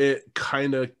 it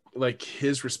kind of like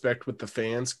his respect with the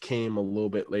fans came a little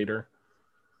bit later.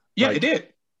 Yeah, it did.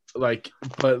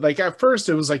 But at first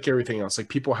it was like everything else. Like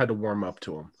people had to warm up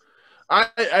to him.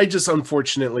 I just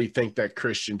unfortunately think that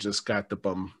Christian just got the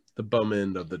bum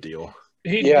end of the deal.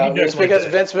 It's because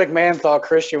Vince McMahon thought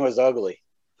Christian was ugly.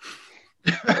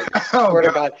 Swear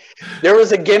to God. There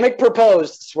was a gimmick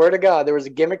proposed. Swear to God, there was a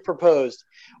gimmick proposed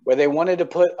where they wanted to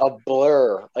put a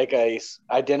blur, like a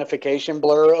identification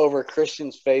blur over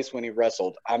Christian's face when he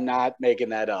wrestled. I'm not making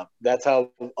that up. That's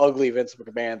how ugly Vince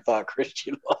McMahon thought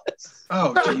Christian was.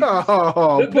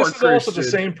 This is also the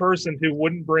same person who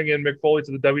wouldn't bring in Mick Foley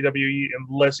to the WWE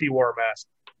unless he wore a mask.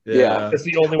 Yeah. That's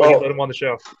the only way he let him on the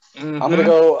show. I'm going to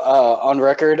go on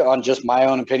record on just my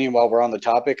own opinion while we're on the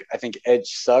topic. I think Edge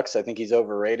sucks. I think he's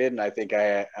overrated, and I think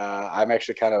I'm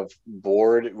actually kind of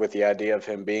bored with the idea of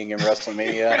him being in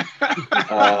WrestleMania.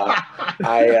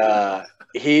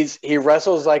 He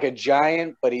wrestles like a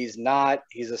giant, but he's not.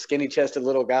 He's a skinny-chested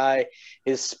little guy.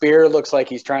 His spear looks like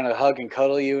he's trying to hug and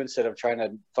cuddle you instead of trying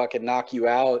to fucking knock you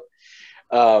out.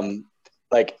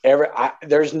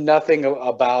 There's nothing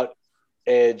about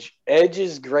Edge.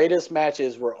 Edge's greatest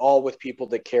matches were all with people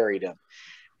that carried him.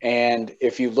 And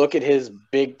if you look at his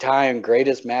big time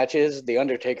greatest matches, The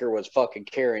Undertaker was fucking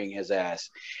carrying his ass.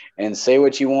 And say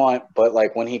what you want, but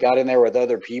like when he got in there with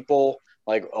other people,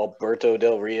 like Alberto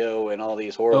Del Rio and all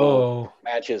these horrible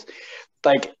matches,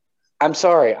 like, I'm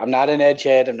sorry, I'm not an Edge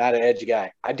head. I'm not an Edge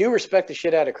guy. I do respect the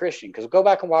shit out of Christian because go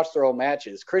back and watch their old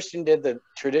matches. Christian did the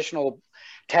traditional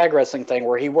tag wrestling thing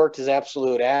where he worked his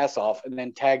absolute ass off and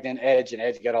then tagged in Edge, and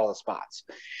Edge got all the spots.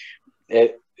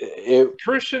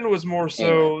 Christian was more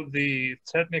so the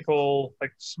technical,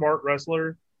 like, smart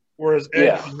wrestler, whereas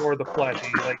Edge was more the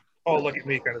flashy, like, oh, look at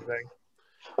me kind of thing.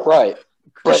 Right.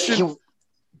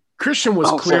 Christian was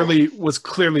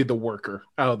clearly the worker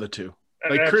out of the two.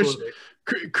 Like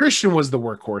Christian was the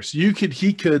workhorse.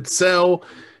 He could sell,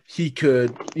 he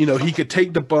could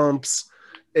take the bumps,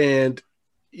 and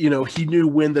he knew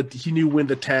when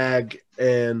the tag,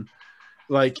 and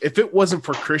like if it wasn't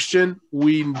for Christian,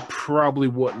 we probably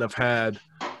wouldn't have had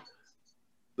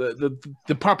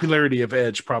the popularity of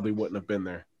Edge. Probably wouldn't have been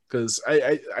there because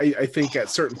I think at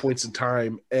certain points in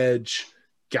time Edge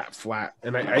got flat,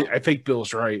 and I think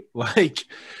Bill's right. Like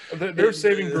their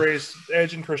saving grace,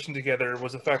 Edge and Christian together,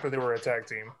 was the fact that they were a tag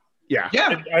team. Yeah.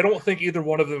 And I don't think either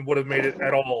one of them would have made it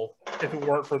at all if it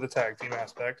weren't for the tag team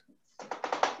aspect.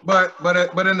 But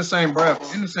in the same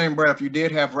breath, you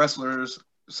did have wrestlers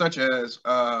such as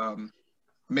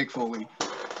Mick Foley,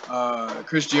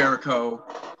 Chris Jericho,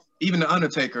 even the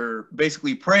Undertaker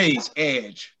basically praise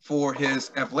Edge for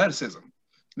his athleticism.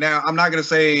 Now, I'm not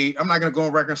gonna go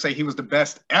on record and say he was the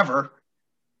best ever.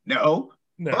 No.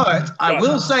 But I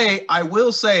will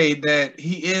say that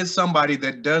he is somebody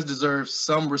that does deserve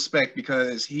some respect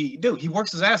because he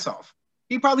works his ass off.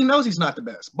 He probably knows he's not the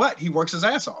best, but he works his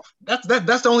ass off. That's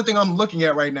the only thing I'm looking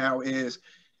at right now is,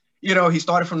 he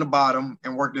started from the bottom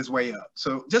and worked his way up.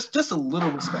 So just a little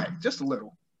respect, just a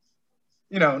little.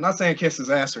 Not saying kiss his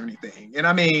ass or anything. And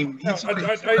I mean,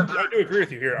 I do agree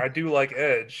with you here. I do like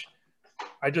Edge.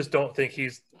 I just don't think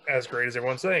he's as great as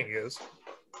everyone's saying he is.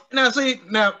 Now,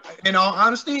 in all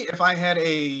honesty, if I had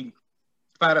a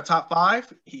top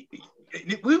 5,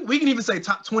 we can even say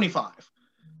top 25.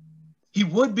 He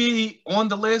would be on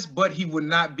the list, but he would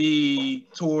not be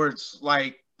towards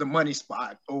like the money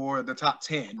spot or the top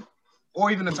 10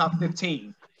 or even the top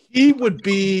 15. He would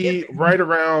be right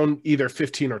around either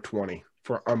 15 or 20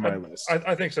 on my list.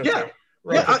 I think so Yeah. too.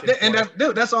 Right,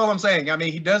 Yeah, that's all I'm saying. I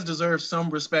mean, he does deserve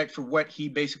some respect for what he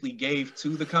basically gave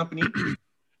to the company.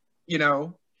 You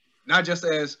know, not just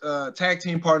as tag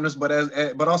team partners, but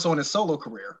also in his solo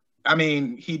career. I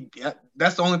mean,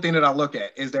 that's the only thing that I look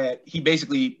at is that he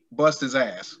basically bust his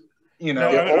ass. You know,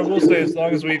 I will say, as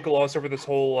long as we gloss over this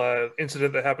whole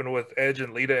incident that happened with Edge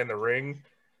and Lita in the ring,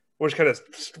 we'll just kind of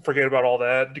forget about all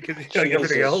that because like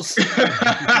everything else.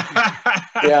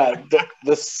 Yeah,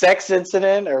 the sex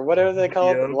incident or whatever they call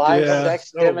it, live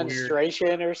sex so demonstration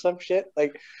weird. Or some shit.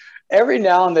 Like every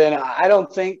now and then, I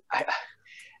don't think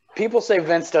people say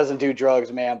Vince doesn't do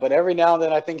drugs, man, but every now and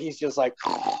then I think he's just like,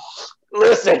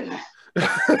 listen,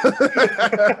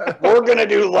 we're gonna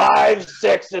do live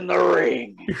sex in the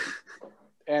ring,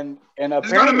 and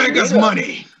it's gonna make us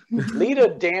money. Lita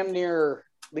damn near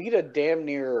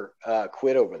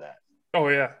quit over that. Oh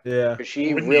yeah. Because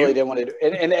she really didn't want to do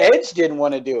it. And Edge didn't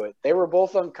want to do it. They were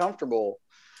both uncomfortable.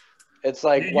 It's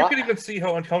like you could even see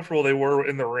how uncomfortable they were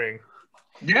in the ring.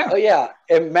 Yeah. Oh yeah.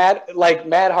 And Matt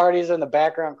Hardy's in the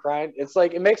background crying. It's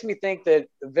like it makes me think that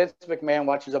Vince McMahon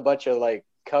watches a bunch of like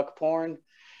cuck porn.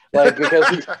 Like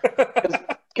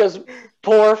because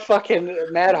poor fucking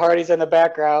Matt Hardy's in the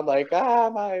background, like,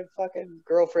 my fucking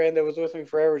girlfriend that was with me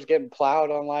forever is getting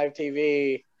plowed on live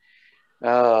TV.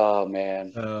 Oh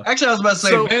man. Actually, I was about to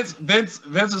say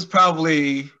Vince is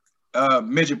probably a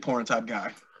midget porn type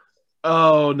guy.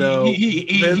 Oh no. You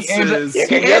can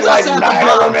get like 9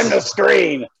 of them in the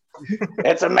screen.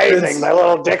 It's amazing. My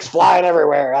little dick's flying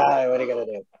everywhere. What are you gonna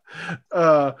do?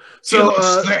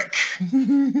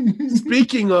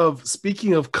 Speaking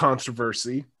of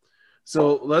controversy,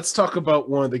 so let's talk about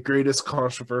one of the greatest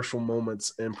controversial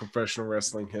moments in professional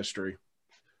wrestling history.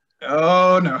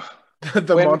 Oh no.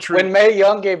 When Mae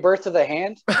Young gave birth to the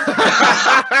hand?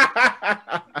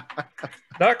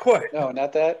 Not quite. No,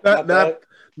 not that. Not that.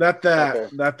 Okay.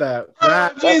 Not that.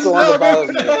 That's the one that bothers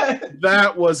me.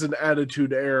 That was an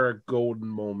Attitude Era golden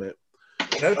moment.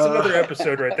 That's another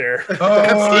episode right there.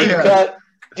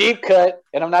 Deep cut,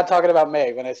 and I'm not talking about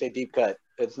Meg when I say deep cut.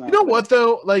 It's not. You know what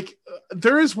though? Like,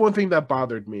 there is one thing that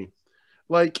bothered me.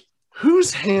 Like,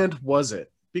 whose hand was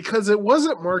it? Because it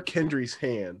wasn't Mark Henry's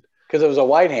hand. Because it was a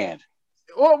white hand.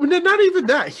 Well, not even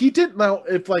that. He didn't. Now,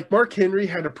 if like Mark Henry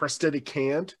had a prosthetic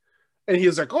hand, and he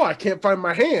was like, "Oh, I can't find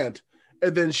my hand,"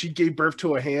 and then she gave birth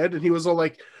to a hand, and he was all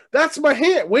like, "That's my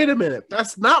hand. Wait a minute,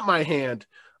 that's not my hand.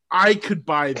 I could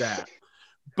buy that."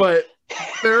 But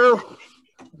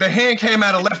the hand came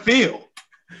out of left field.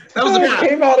 That was it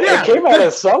came out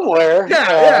of somewhere.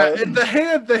 Yeah. And the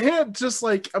hand just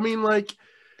like, I mean, like,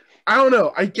 I don't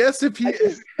know. I guess if it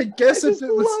was,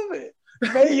 love it.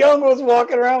 Mae Young was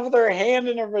walking around with her hand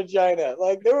in her vagina.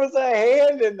 Like there was a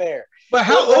hand in there. But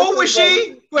how old was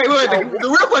she? Wait. The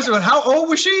real question was, how old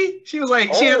was she? She was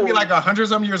like, she had to be like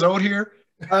 100-some years old here.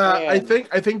 I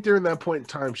think during that point in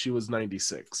time, she was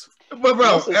 96. But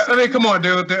bro, I mean, come on,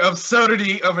 dude. The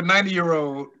absurdity of a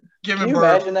 90-year-old giving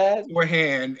birth to a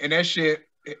hand, and that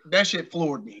shit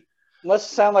floored me.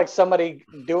 Must sound like somebody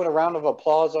doing a round of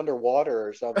applause underwater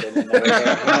or something.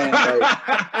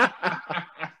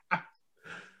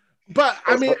 But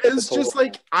I mean, it's just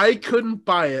like I couldn't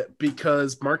buy it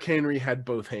because Mark Henry had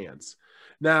both hands.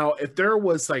 Now, if there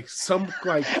was like some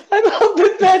like, I don't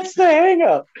think that's the hang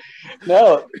up.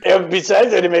 No,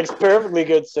 besides that, it makes perfectly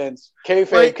good sense.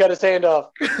 Kayfabe cut his hand off.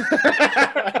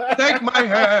 Take my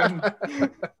hand.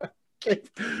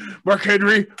 Mark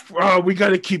Henry, we got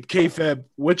to keep kayfabe.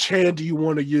 Which hand do you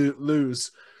want to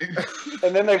lose?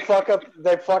 And then they fuck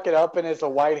it up, and it's a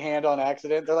white hand on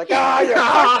accident. They're like, you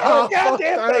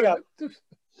goddamn thing up.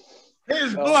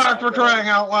 It's blocked for crying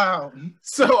out loud.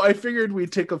 So I figured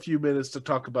we'd take a few minutes to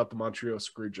talk about the Montreal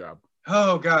Screwjob.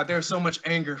 Oh God, there's so much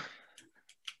anger.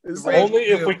 Only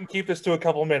if we can keep this to a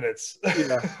couple minutes.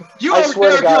 Yeah. You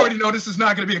already know this is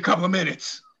not going to be a couple of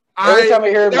minutes. Every time I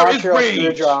hear Montreal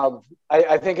Screwjob,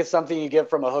 I think it's something you get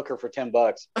from a hooker for $10.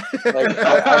 Like,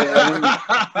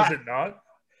 is it not?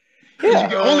 Yeah. You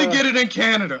can only get it in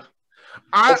Canada.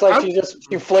 It's like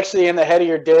she flicks you in the head of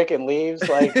your dick and leaves.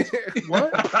 Like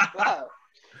what?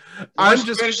 I'm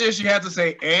just finish this. You have to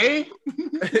say a.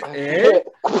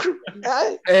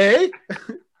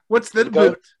 What's the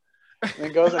boot?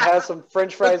 And goes and has some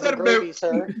French fries and gravy,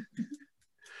 sir.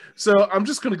 So I'm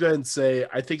just gonna go ahead and say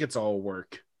I think it's all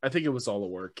work. I think it was all a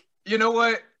work. You know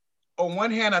what? On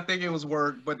one hand, I think it was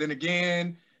work, but then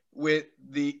again, with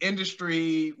the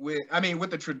industry, with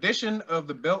the tradition of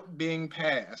the belt being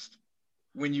passed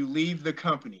when you leave the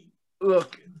company,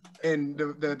 Look, and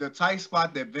the tight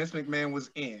spot that Vince McMahon was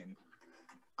in,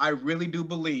 I really do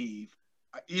believe,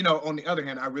 on the other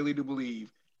hand, I really do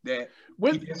believe that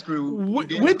he did screw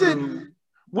Bret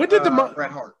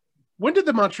Hart. When did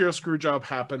the Montreal screw job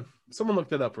happen? Someone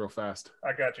looked it up real fast.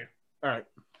 I got you. All right.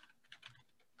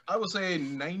 I would say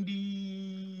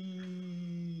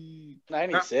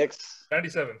 96.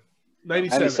 97.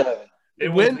 97. It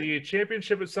was the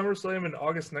championship at SummerSlam in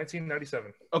August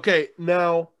 1997. Okay,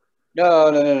 now.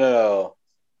 No.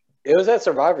 It was at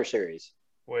Survivor Series.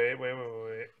 Wait.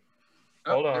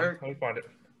 Hold on. Let me find it.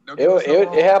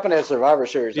 It happened at Survivor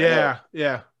Series. Yeah.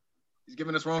 He's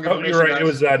giving us wrong information. Oh, you're right. Guys. It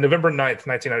was November 9th,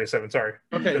 1997. Sorry.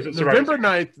 Okay, November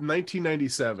 9th,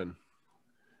 1997.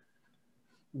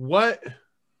 What?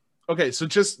 Okay, so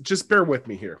just bear with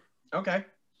me here. Okay.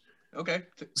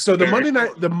 So the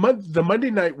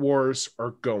Monday Night Wars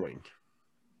are going.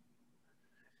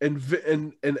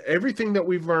 And everything that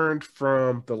we've learned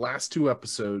from the last two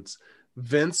episodes,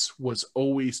 Vince was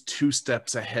always 2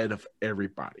 steps ahead of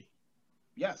everybody.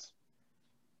 Yes.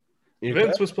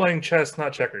 Vince was playing chess,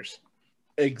 not checkers.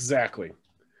 Exactly.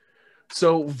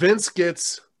 So Vince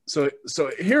gets so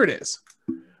here it is.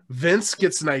 Vince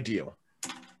gets an idea.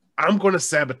 I'm going to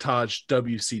sabotage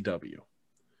WCW.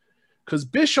 Because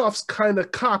Bischoff's kind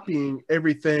of copying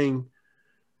everything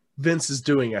Vince is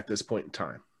doing at this point in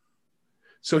time.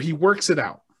 So he works it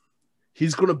out.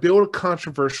 He's going to build a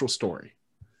controversial story.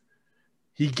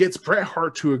 He gets Bret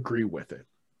Hart to agree with it.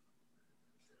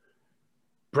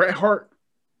 Bret Hart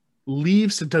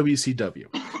leaves to WCW.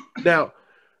 Now,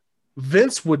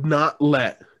 Vince would not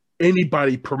let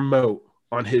anybody promote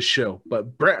on his show,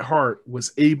 but Bret Hart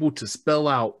was able to spell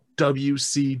out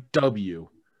WCW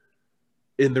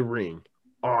in the ring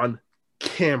on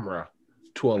camera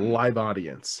to a live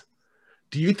audience.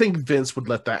 Do you think Vince would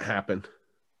let that happen?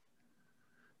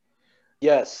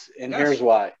 Yes, and here's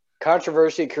why.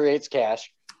 Controversy creates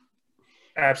cash.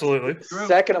 Absolutely.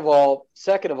 Second of all,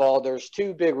 there's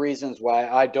 2 big reasons why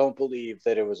I don't believe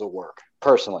that it was a work,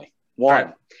 personally.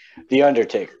 One, The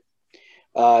Undertaker.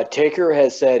 Taker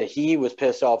has said he was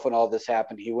pissed off when all this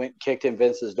happened. He went and kicked in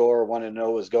Vince's door, wanted to know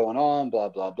what was going on, blah,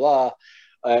 blah, blah,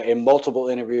 in multiple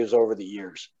interviews over the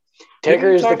years.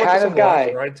 Taker is the kind of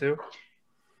guy. Right, too?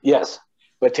 Yes,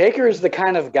 but Taker is the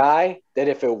kind of guy that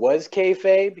if it was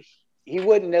kayfabe, he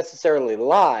wouldn't necessarily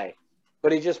lie,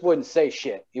 but he just wouldn't say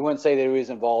shit. He wouldn't say that he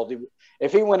was involved.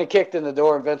 If he went and kicked in the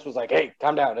door and Vince was like, hey,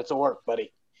 calm down, it's a work,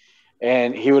 buddy.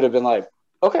 And he would have been like,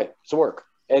 okay, it's a work.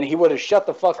 And he would have shut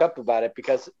the fuck up about it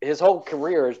because his whole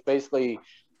career is basically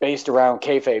based around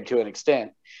kayfabe to an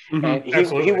extent. Mm-hmm. And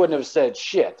he wouldn't have said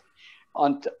shit.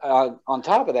 On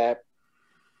top of that,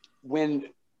 when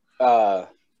Bret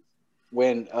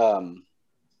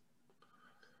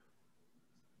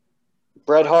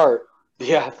Hart,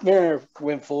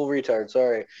 went full retard,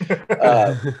 sorry.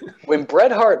 When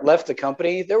Bret Hart left the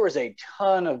company, there was a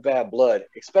ton of bad blood,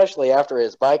 especially after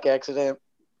his bike accident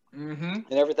and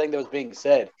everything that was being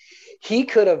said. He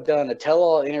could have done a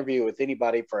tell-all interview with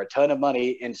anybody for a ton of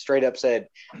money and straight up said,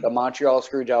 the Montreal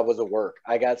screw job was a work.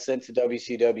 I got sent to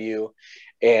WCW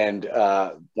and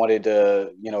wanted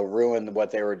to, ruin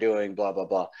what they were doing, blah, blah,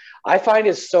 blah. I find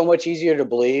it so much easier to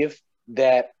believe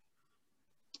that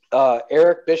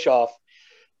Eric Bischoff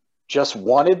just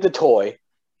wanted the toy.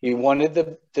 He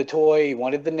wanted the toy. He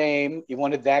wanted the name. He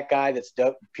wanted that guy that's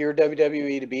pure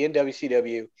WWE to be in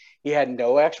WCW. He had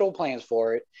no actual plans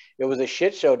for it. It was a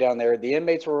shit show down there. The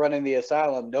inmates were running the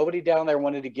asylum. Nobody down there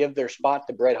wanted to give their spot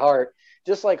to Bret Hart,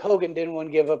 just like Hogan didn't want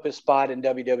to give up his spot in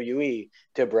WWE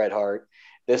to Bret Hart.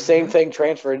 The same thing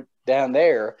transferred down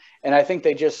there. And I think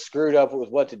they just screwed up with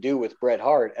what to do with Bret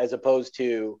Hart as opposed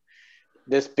to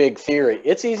this big theory.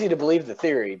 It's easy to believe the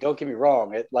theory. Don't get me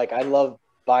wrong. I love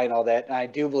buying all that. And I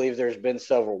do believe there's been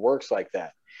several works like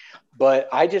that. But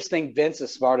I just think Vince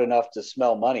is smart enough to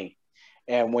smell money.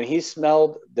 And when he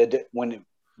smelled when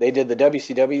they did the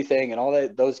WCW thing and all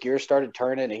that, those gears started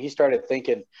turning and he started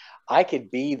thinking, I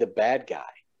could be the bad guy.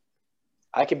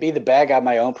 I could be the bad guy in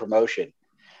my own promotion.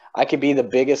 I could be the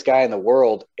biggest guy in the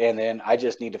world. And then I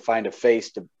just need to find a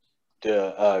face to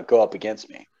go up against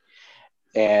me.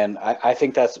 And I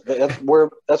think that's where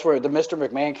the Mr.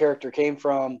 McMahon character came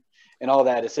from and all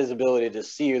that. It's his ability to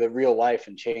see the real life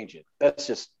and change it. That's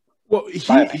just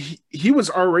he was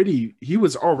already the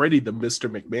Mr.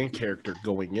 McMahon character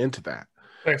going into that.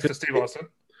 Thanks to Steve Austin.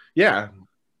 Yeah,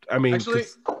 I mean, actually,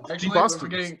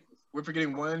 we're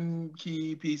forgetting one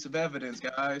key piece of evidence,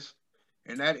 guys,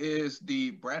 and that is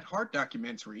the Bret Hart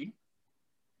documentary,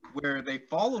 where they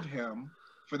followed him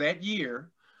for that year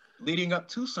leading up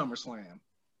to SummerSlam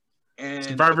and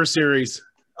Survivor Series.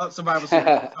 Survivor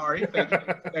Series. Sorry,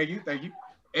 thank you.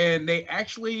 And they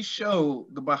actually show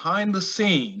the behind the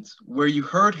scenes where you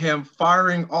heard him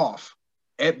firing off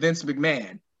at Vince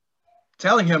McMahon,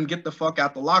 telling him get the fuck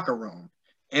out the locker room.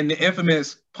 And the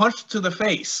infamous punch to the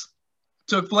face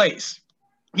took place.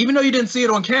 Even though you didn't see it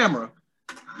on camera,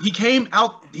 he came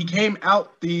out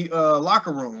the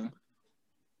locker room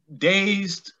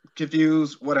dazed,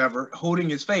 confused, whatever, holding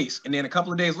his face. And then a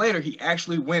couple of days later, he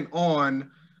actually went on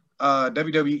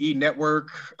WWE Network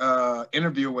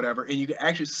interview or whatever, and you can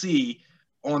actually see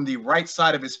on the right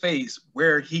side of his face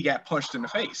where he got punched in the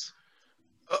face.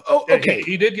 Oh, okay. Yeah,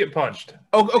 he did get punched.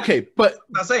 Oh, okay, but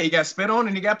I say he got spit on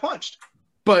and he got punched.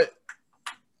 But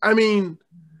I mean,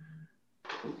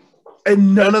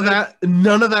 and none of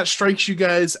that strikes you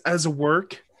guys as a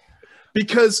work,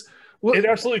 because it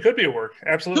absolutely could be a work.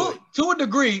 Absolutely, to a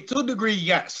degree,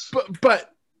 yes.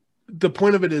 But the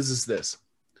point of it is this: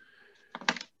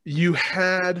 you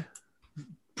had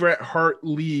Bret Hart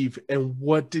leave, and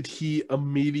what did he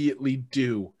immediately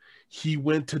do? He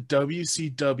went to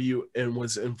WCW and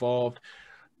was involved.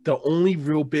 The only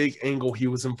real big angle he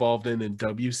was involved in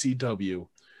WCW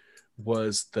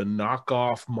was the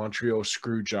knockoff Montreal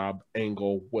Screwjob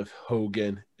angle with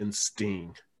Hogan and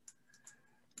Sting.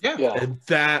 Yeah. And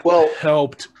that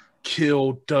helped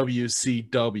kill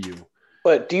WCW.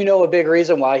 But do you know a big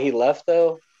reason why he left,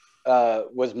 though?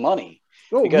 Was money.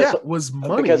 Was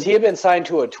money. Because he had been signed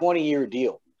to a 20-year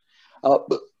deal.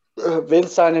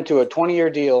 Vince signed him to a 20-year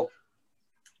deal,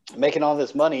 making all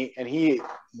this money, and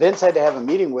Vince had to have a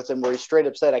meeting with him where he straight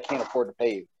up said, I can't afford to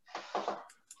pay you.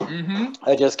 Mm-hmm.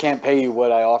 I just can't pay you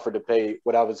what I offered to pay,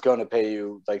 what I was going to pay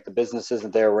you. Like, the business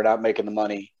isn't there. We're not making the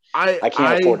money. I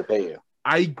can't afford to pay you.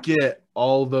 I get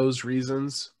all those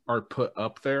reasons are put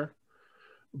up there,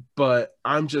 but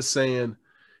I'm just saying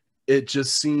it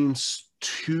just seems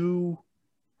too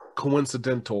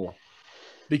coincidental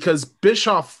because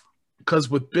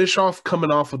with Bischoff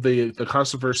coming off of the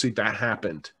controversy that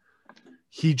happened,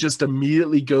 he just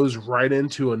immediately goes right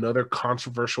into another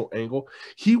controversial angle.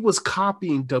 He was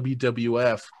copying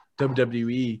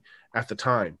WWE at the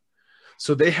time.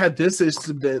 So they had this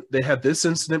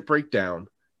incident breakdown.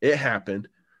 It happened.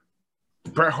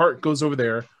 Bret Hart goes over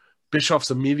there.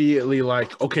 Bischoff's immediately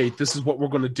like, okay, this is what we're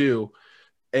going to do.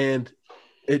 And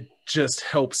it just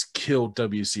helps kill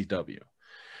WCW.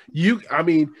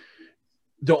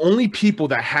 The only people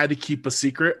that had to keep a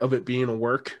secret of it being a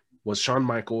work was Shawn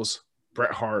Michaels,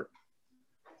 Bret Hart,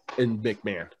 and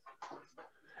McMahon.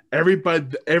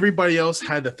 Everybody else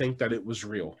had to think that it was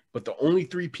real, but the only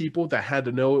three people that had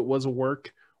to know it was a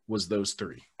work was those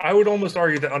three. I would almost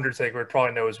argue that Undertaker would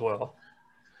probably know as well.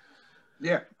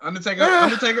 Yeah, Undertaker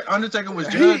was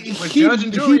judge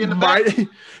and jury in the back.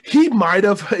 He might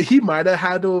have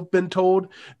had to have been told,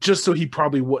 just so he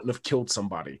probably wouldn't have killed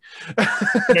somebody.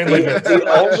 The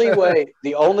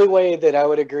only way that I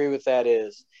would agree with that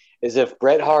is if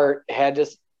Bret Hart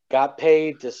got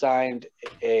paid to sign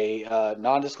a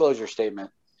non-disclosure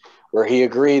statement where he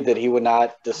agreed that he would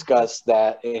not discuss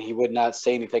that and he would not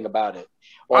say anything about it,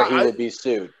 or he would be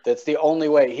sued. That's the only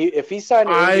way. If he signed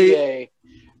an NDA,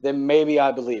 then maybe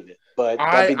I believe it. But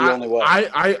that'd be the only way.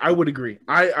 I would agree.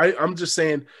 I'm just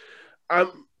saying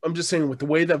with the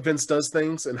way that Vince does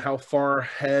things and how far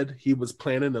ahead he was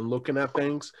planning and looking at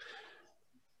things,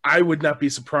 I would not be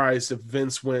surprised if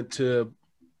Vince went to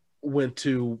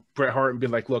Bret Hart and be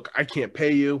like, look, I can't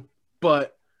pay you,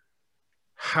 but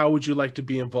how would you like to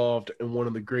be involved in one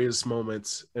of the greatest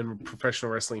moments in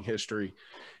professional wrestling history?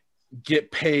 Get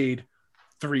paid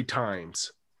 3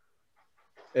 times.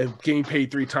 And getting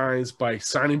paid 3 times by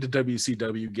signing to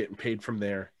WCW, getting paid from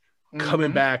there,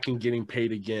 coming back and getting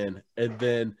paid again. And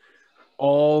then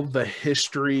all the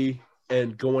history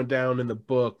and going down in the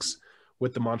books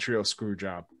with the Montreal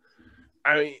Screwjob.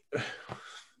 I mean,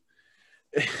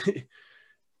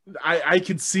 I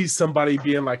could see somebody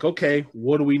being like, okay,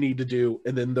 what do we need to do?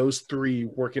 And then those 3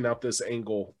 working out this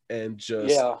angle and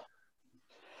just... Yeah.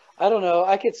 I don't know.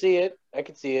 I could see it,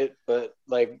 but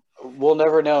like, we'll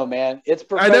never know, man. It's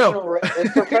professional.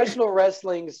 It's professional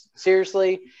wrestling,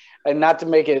 seriously, and not to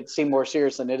make it seem more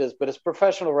serious than it is, but it's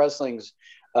professional wrestling's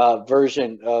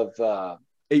version of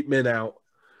 8 Men Out.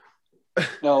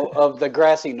 No, of the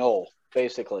grassy knoll,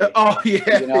 basically. Oh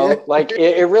yeah, like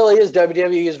it really is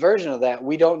WWE's version of that.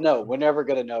 We don't know. We're never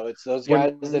gonna know. It's those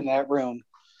guys in that room.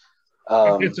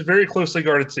 It's a very closely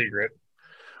guarded secret.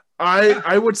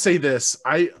 I would say this.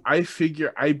 I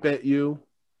bet you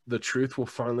the truth will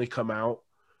finally come out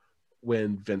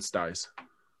when Vince dies.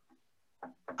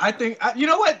 I think, you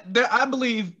know what? I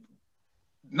believe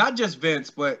not just Vince,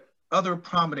 but other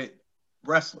prominent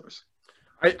wrestlers.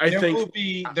 I think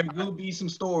there will be some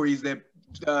stories that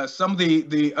some of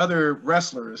the other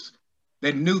wrestlers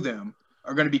that knew them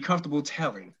are going to be comfortable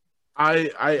telling.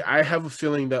 I have a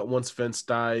feeling that once Vince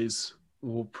dies,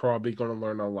 we're probably going to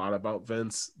learn a lot about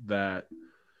Vince that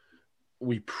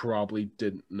we probably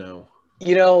didn't know.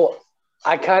 You know,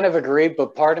 I kind of agree,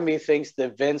 but part of me thinks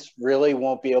that Vince really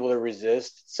won't be able to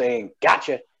resist saying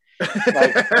 "gotcha."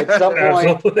 Like at some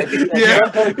point,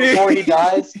 some point before he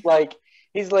dies, like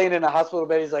he's laying in a hospital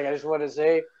bed. He's like, "I just want to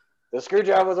say, the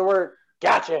screwdriver was a work.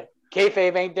 Gotcha.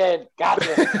 Kayfabe ain't dead.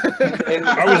 Gotcha." And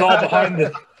I was all behind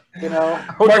the. You know,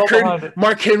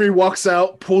 Mark Henry walks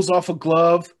out, pulls off a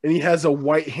glove, and he has a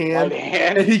white hand,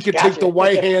 and he could take the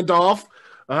white hand off.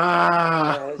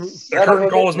 That's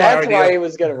idea. why he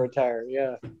was going to retire.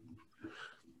 Yeah.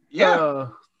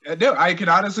 I can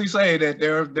honestly say that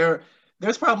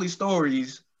there's probably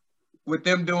stories with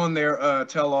them doing their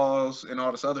tell-alls and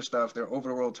all this other stuff, their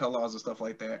over-the-world tell-alls and stuff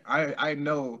like that. I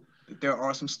know that there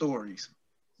are some stories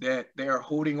that they are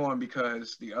holding on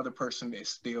because the other person is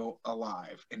still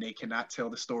alive and they cannot tell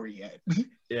the story yet.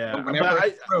 Yeah. But whenever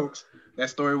it approaches, that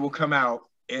story will come out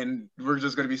and we're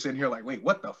just going to be sitting here like, wait,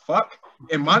 what the fuck?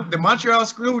 And the Montreal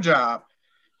Screwjob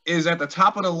is at the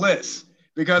top of the list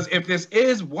because if this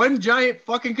is one giant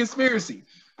fucking conspiracy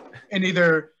and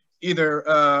either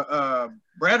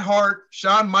Bret Hart,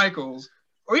 Shawn Michaels,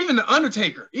 or even The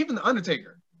Undertaker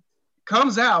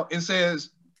comes out and says,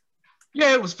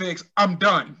 yeah, it was fixed. I'm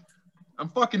done. I'm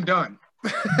fucking done.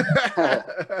 I'm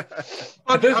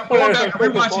going back and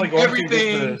rewatching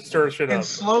everything in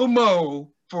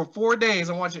slow-mo for 4 days.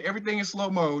 I'm watching everything in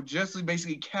slow-mo just to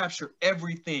basically capture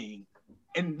everything.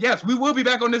 And yes, we will be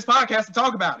back on this podcast to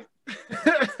talk about it.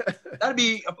 That'd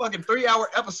be a fucking 3-hour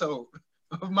episode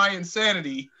of my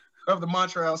insanity of the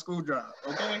Montreal Screwjob,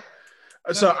 okay?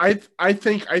 So I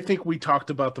think we talked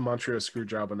about the Montreal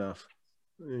Screwjob enough.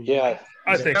 Yeah,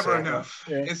 I think never so. enough.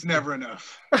 Yeah. It's never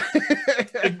enough.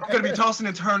 I'm gonna be tossing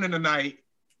and turning tonight,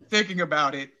 thinking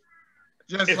about it.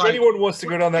 If anyone wants to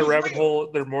go down that rabbit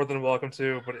hole, they're more than welcome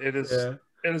to. But it is a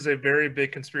very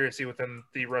big conspiracy within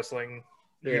the wrestling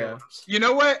universe. You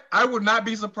know what? I would not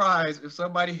be surprised if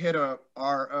somebody hit up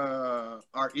our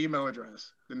email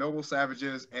address,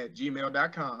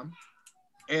 thenoblesavages@gmail.com,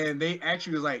 and they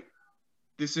actually was like,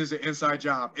 this is an inside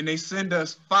job. And they send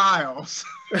us files.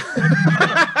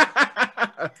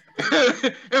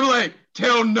 And like,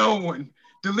 tell no one.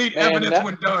 Delete evidence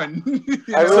when done.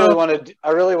 I really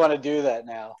want to do that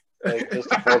now. Like, just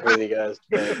to fuck with you guys.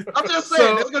 But. I'm just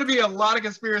saying, there's going to be a lot of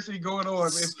conspiracy going on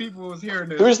if people was hearing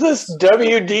this. Who's this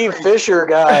W.D. Fisher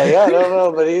guy? I don't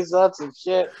know, but he's on some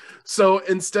shit. So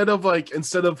instead of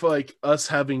us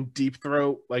having Deep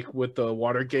Throat like with the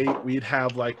Watergate, we'd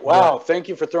have like wow. Thank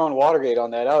you for throwing Watergate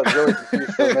on that. I was really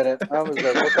confused for a minute. I was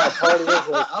like, what kind of party is this?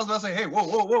 I was about to say, hey, whoa.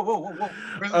 What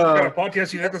kind of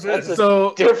podcast you think this is?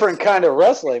 So different kind of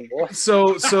wrestling, boy.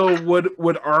 So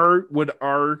would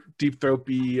our Deep Throat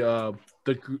be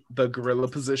the gorilla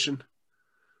position?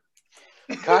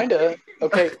 Kinda.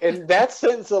 Okay, and that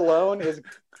sentence alone is.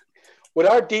 Would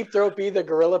our Deep Throat be the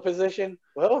gorilla position?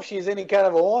 Well, if she's any kind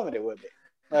of a woman, it would be.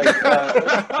 Like,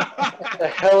 a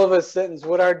hell of a sentence.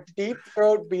 Would our Deep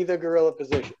Throat be the gorilla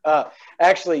position?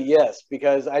 Actually, yes,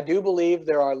 because I do believe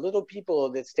there are little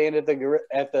people that stand at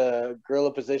the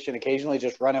gorilla position, occasionally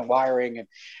just running wiring and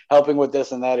helping with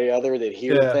this and that or the other, that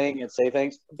hear things and say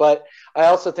things. But I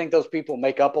also think those people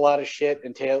make up a lot of shit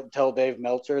and tell Dave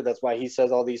Meltzer. That's why he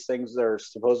says all these things that are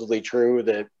supposedly true.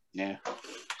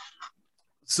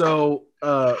 So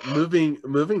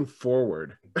moving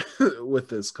forward with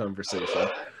this conversation,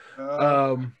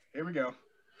 here we go.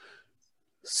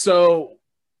 So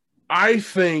I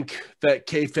think that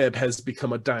kayfabe has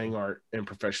become a dying art in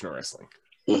professional wrestling.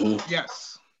 Mm-hmm.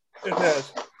 Yes, it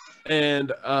has,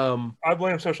 and I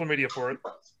blame social media for it.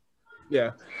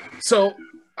 Yeah. So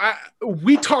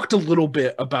we talked a little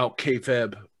bit about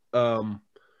kayfabe.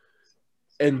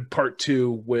 In part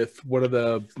 2 with one of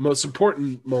the most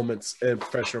important moments in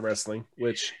professional wrestling,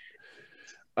 which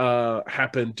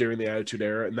happened during the Attitude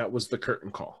Era, and that was the curtain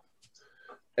call.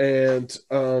 And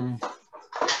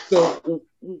so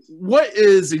what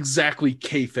is exactly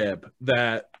kayfabe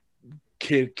that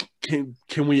can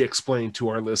we explain to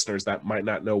our listeners that might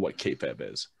not know what kayfabe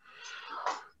is?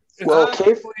 It's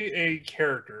basically a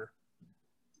character.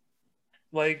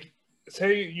 Like,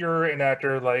 say you're an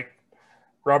actor like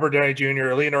Robert Downey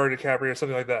Jr., Leonardo DiCaprio,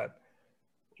 something like that.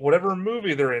 Whatever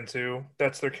movie they're into,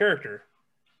 that's their character.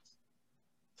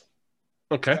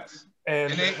 Okay. Yes.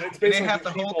 And they have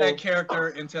to hold that character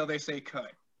until they say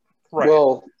cut. Right.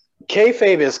 Well,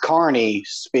 kayfabe is Carney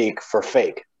speak for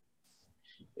fake.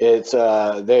 It's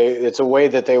it's a way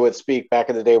that they would speak back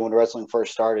in the day when wrestling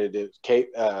first started.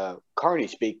 Carney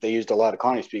speak. They used a lot of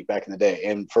Carney speak back in the day,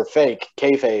 and for fake,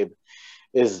 kayfabe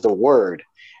is the word,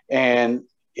 and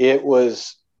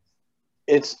it's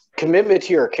commitment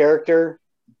to your character,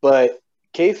 but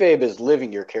kayfabe is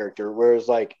living your character. Whereas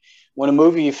like when a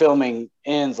movie filming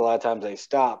ends, a lot of times they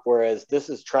stop. Whereas this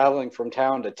is traveling from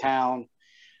town to town.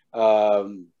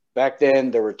 Back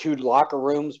then, there were 2 locker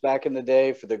rooms back in the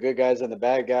day for the good guys and the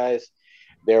bad guys.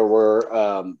 There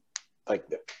were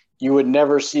you would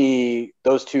never see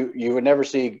those two. You would never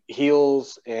see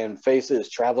heels and faces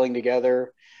traveling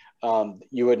together.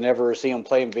 You would never see them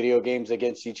playing video games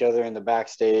against each other in the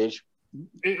backstage.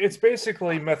 It's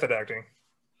basically method acting.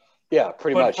 Yeah,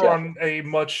 pretty much. But on a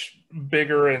much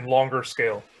bigger and longer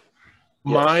scale.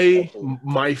 My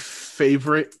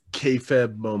favorite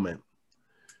kayfabe moment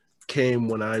came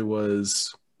when I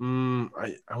was, I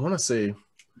want to say,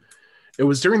 it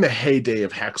was during the heyday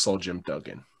of Hacksaw Jim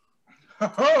Duggan.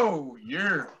 Oh,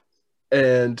 yeah.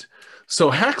 And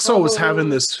so Hacksaw was having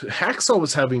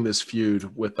this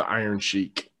feud with the Iron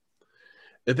Sheik.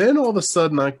 And then all of a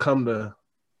sudden I come to,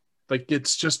 like,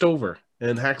 it's just over.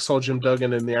 And Hacksaw Jim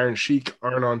Duggan and the Iron Sheik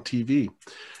aren't on TV.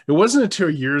 It wasn't until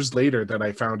years later that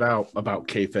I found out about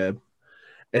kayfabe.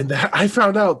 And that I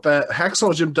found out that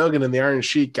Hacksaw Jim Duggan and the Iron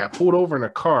Sheik got pulled over in a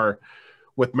car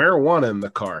with marijuana in the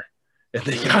car, and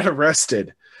they got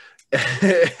arrested,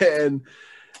 and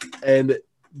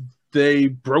they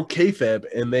broke kayfabe,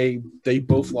 and they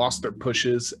both lost their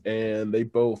pushes, and they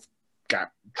both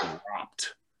got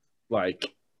dropped.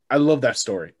 Like, I love that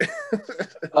story.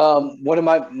 One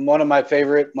of my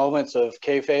favorite moments of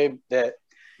kayfabe that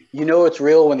it's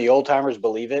real when the old timers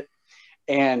believe it,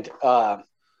 and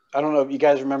I don't know if you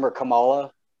guys remember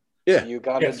Kamala. Yeah.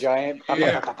 Uganda giant.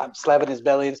 Yeah. I'm slapping his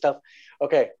belly and stuff.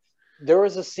 Okay. There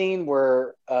was a scene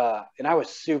where, and I was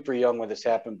super young when this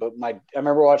happened, but I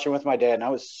remember watching with my dad, and I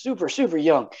was super, super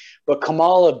young, but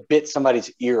Kamala bit somebody's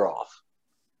ear off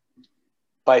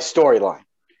by storyline.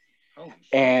 Oh,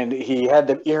 and he had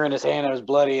the ear in his hand, and it was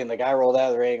bloody, and the guy rolled out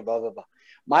of the ring, and blah, blah, blah.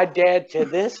 My dad, to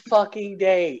this fucking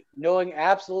day, knowing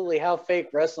absolutely how fake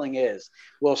wrestling is,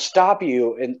 will stop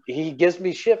you. And he gives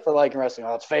me shit for liking wrestling.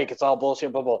 Oh, it's fake. It's all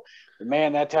bullshit, blah, blah. But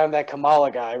man, that time that Kamala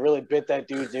guy really bit that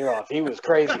dude's ear off. He was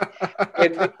crazy.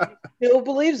 And he still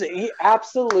believes it. He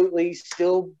absolutely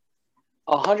still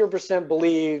 100%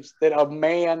 believes that a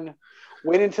man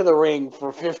went into the ring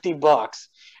for $50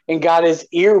 and got his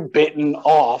ear bitten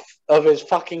off of his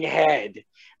fucking head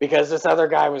because this other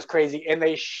guy was crazy. And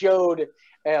they showed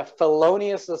a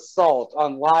felonious assault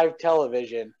on live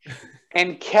television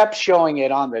and kept showing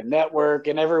it on the network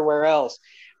and everywhere else.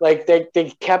 Like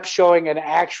they kept showing an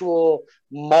actual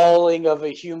mauling of a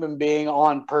human being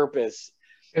on purpose.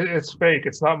 It's fake.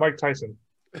 It's not Mike Tyson.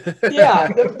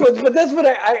 Yeah, but that's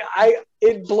what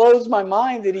it blows my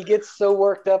mind that he gets so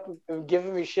worked up and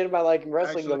giving me shit about liking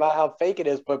wrestling about how fake it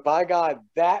is. But by God,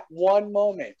 that one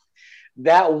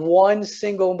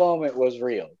single moment was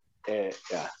real. Yeah,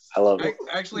 I love it.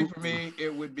 Actually, for me,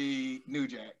 it would be New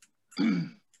Jack.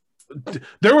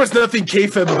 There was nothing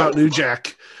kayfabe about New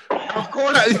Jack. Of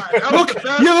course Look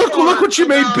what you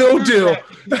made Bill do.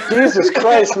 Jesus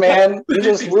Christ, man! You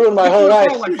just ruined my whole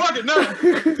life. Like, fuck it, no.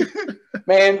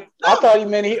 Man, I thought you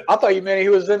meant he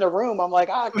was in the room. I'm like,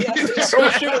 like,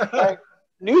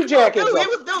 New Jack is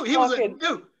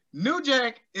New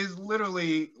Jack is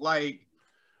literally like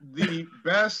the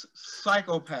best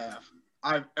psychopath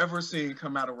I've ever seen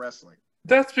come out of wrestling.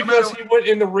 That's because he went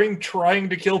in the ring trying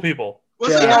to kill people.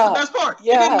 Well, see, that's the best part.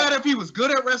 Yeah. It didn't matter if he was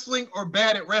good at wrestling or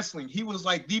bad at wrestling. He was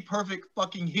like the perfect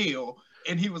fucking heel,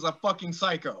 and he was a fucking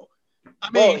psycho.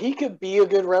 I mean, he could be a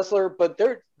good wrestler, but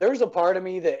there's a part of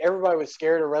me that everybody was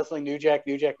scared of wrestling New Jack.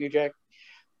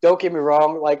 Don't get me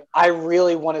wrong. Like, I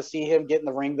really want to see him get in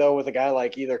the ring, though, with a guy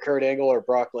like either Kurt Angle or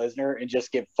Brock Lesnar and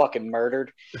just get fucking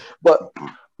murdered. But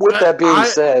with that being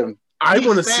said, I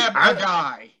want to see a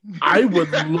guy. I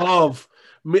would love.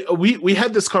 We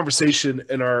had this conversation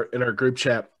in our group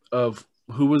chat of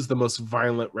who was the most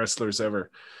violent wrestlers ever,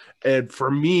 and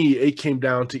for me, it came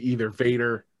down to either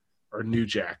Vader or New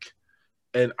Jack,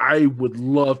 and I would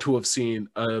love to have seen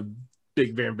a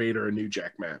Big Van Vader or New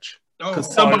Jack match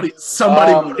because somebody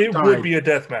it would be a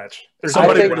death match.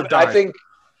 Somebody would have died.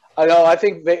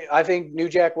 I think New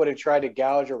Jack would have tried to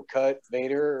gouge or cut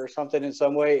Vader or something in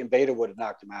some way, and Vader would have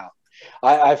knocked him out.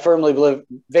 I firmly believe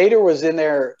Vader was in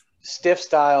there stiff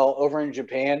style over in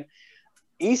Japan.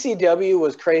 ECW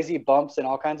was crazy bumps and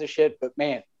all kinds of shit, but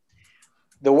man,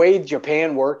 the way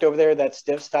Japan worked over there, that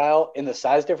stiff style and the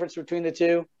size difference between the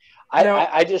two,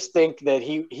 I just think that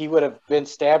he would have been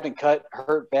stabbed and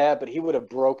hurt bad, but he would have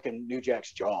broken New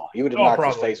Jack's jaw. He would have knocked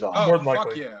his face off. More than fuck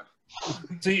likely. yeah.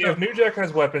 See, if New Jack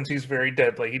has weapons, he's very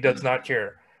deadly. He does not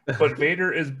care. But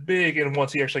Vader is big, and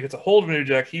once he actually gets a hold of New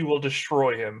Jack, he will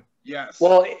destroy him. Yes.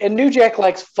 Well, and New Jack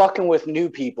likes fucking with new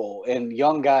people and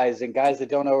young guys and guys that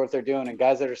don't know what they're doing and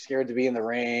guys that are scared to be in the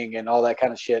ring and all that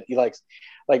kind of shit. He likes,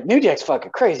 like, New Jack's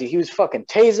fucking crazy. He was fucking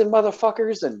tasing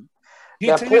motherfuckers and he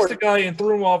tased the guy and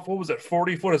threw him off. What was it?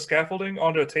 40 foot of scaffolding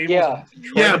onto a table. Yeah,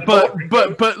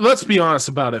 but let's be honest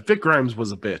about it. Vic Grimes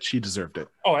was a bitch. He deserved it.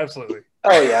 Oh, absolutely.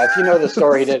 Oh yeah, if you know the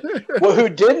story, he did. Well, who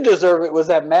didn't deserve it was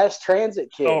that mass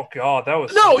transit kid. Oh god, that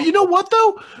was no. You know what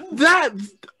though? That.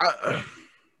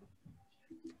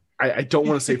 I don't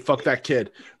want to say fuck that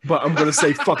kid, but I'm going to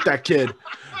say fuck that kid.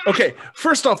 Okay,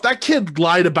 first off, that kid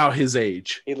lied about his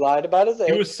age. He lied about his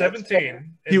age. He was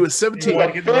 17. He was 17.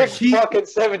 He fucking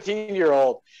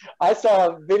 17-year-old. I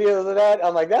saw videos of that.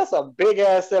 I'm like, that's a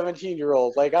big-ass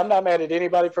 17-year-old. Like, I'm not mad at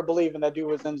anybody for believing that dude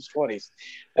was in his 20s.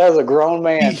 That was a grown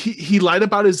man. He lied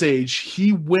about his age.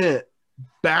 He went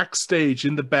backstage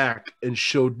in the back and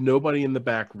showed nobody in the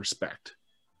back respect.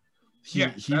 He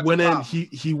went in.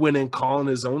 He went in calling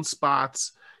his own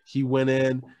spots. He went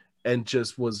in and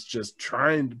was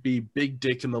trying to be big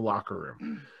dick in the locker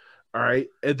room. All right,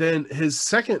 and then his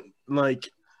second, like,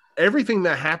 everything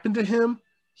that happened to him,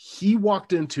 he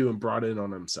walked into and brought it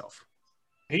on himself.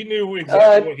 He knew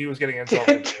exactly what he was getting himself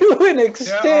into. To an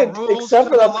extent, except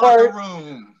for the part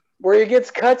where he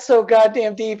gets cut so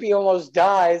goddamn deep he almost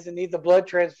dies and needs a blood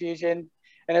transfusion.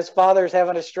 And his father's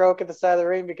having a stroke at the side of the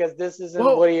ring because this isn't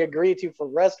what he agreed to for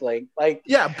wrestling. Like,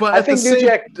 yeah, but I think New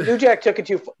Jack took it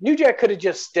too far. New Jack could have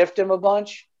just stiffed him a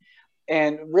bunch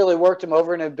and really worked him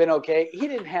over and it'd been okay. He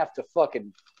didn't have to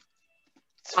fucking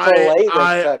fillet this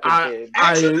fucking kid.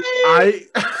 How do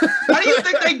you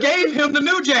think they gave him the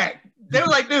New Jack? They were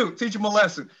like, dude, teach him a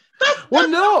lesson. Well,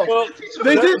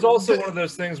 that was also one of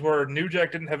those things where New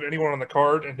Jack didn't have anyone on the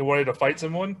card and he wanted to fight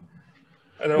someone.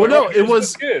 And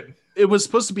it was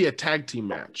supposed to be a tag team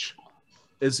match,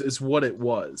 is what it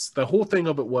was. The whole thing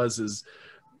of it is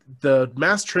the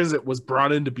mass transit was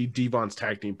brought in to be Devon's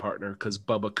tag team partner because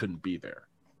Bubba couldn't be there.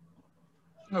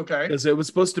 Okay, because it was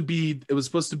supposed to be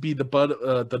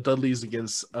the Dudleys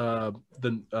against the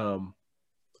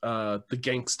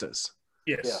Gangstas.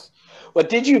 Yes. Yeah. But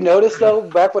did you notice though,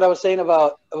 back what I was saying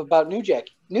about New Jack?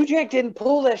 New Jack didn't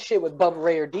pull that shit with Bubba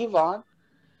Ray or Devon.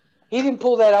 He didn't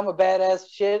pull that I'm a badass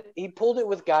shit. He pulled it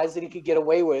with guys that he could get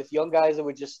away with, young guys that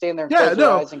would just stand there and close their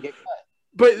eyes and get cut.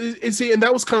 But see, and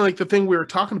that was kind of like the thing we were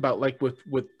talking about, like with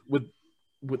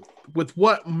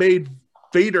what made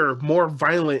Vader more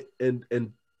violent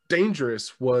and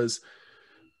dangerous was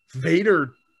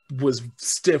Vader was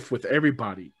stiff with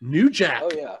everybody. New Jack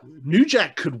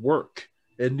could work,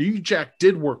 and New Jack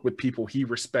did work with people he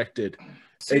respected.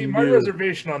 See, my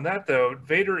reservation on that, though,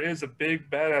 Vader is a big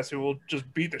badass who will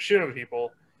just beat the shit out of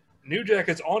people. New Jack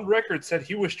is on record said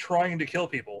he was trying to kill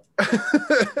people.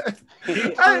 That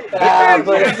dude,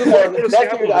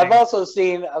 I've also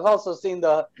seen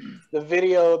the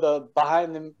video, the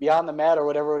beyond the mat or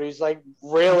whatever, where he's like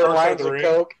railing lines of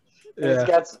coke. And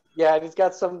he's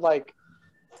got some like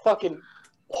fucking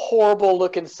horrible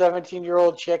looking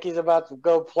 17-year-old chick he's about to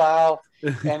go plow,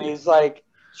 and he's like.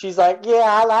 She's like, yeah,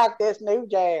 I like this New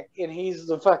Jack. And he's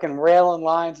the fucking railing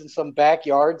lines in some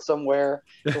backyard somewhere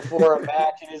before a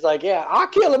match. And he's like, yeah, I'll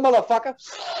kill him, motherfucker.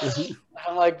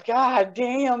 I'm like, God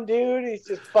damn, dude. He's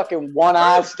just fucking one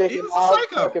eye sticking out.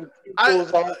 Fucking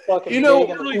he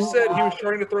literally said he was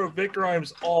trying to throw Vic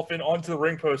Grimes off and onto the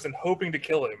ring post and hoping to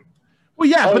kill him. Well,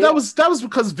 yeah, that was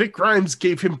because Vic Grimes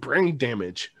gave him brain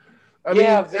damage. I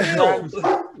mean, Vic Grimes,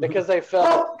 because they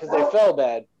fell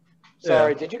bad.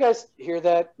 Sorry, did you guys hear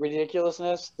that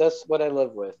ridiculousness? That's what I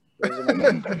live with. But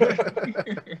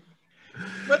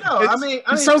no,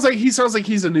 it sounds like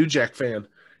he's a New Jack fan.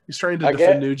 He's trying to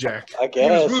defend New Jack. I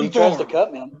guess he tries to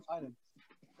cut me.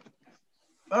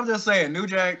 I'm just saying, New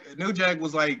Jack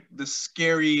was like the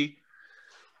scary.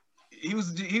 He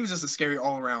was just a scary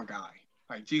all around guy.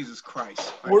 Like, Jesus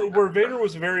Christ. Where Vader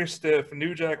was very stiff,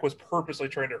 New Jack was purposely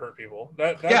trying to hurt people.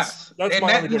 That's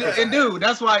dude,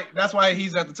 that's why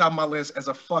he's at the top of my list as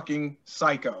a fucking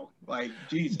psycho. Like,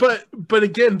 Jesus. But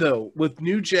again though, with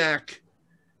New Jack,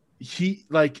 he,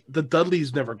 like, the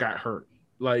Dudleys never got hurt.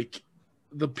 Like,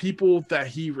 the people that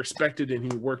he respected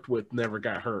and he worked with never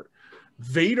got hurt.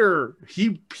 Vader,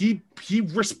 he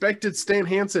respected Stan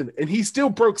Hansen, and he still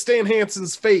broke Stan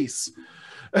Hansen's face.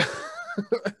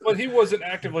 But he wasn't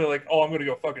actively like, oh, I'm going to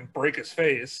go fucking break his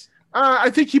face. I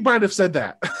think he might have said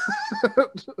that.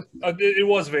 It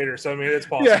was Vader, so I mean, it's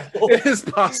possible. Yeah, it is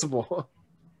possible.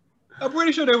 I'm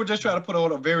pretty sure they were just trying to put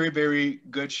on a very, very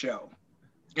good show.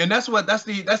 And that's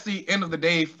the end of the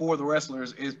day for the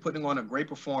wrestlers, is putting on a great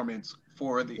performance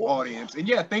for the audience. And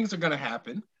yeah, things are gonna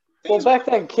happen. Back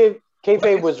then,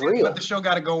 kayfabe was real. But the show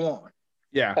got to go on.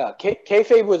 Yeah.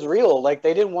 Kayfabe was real. Like,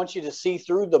 they didn't want you to see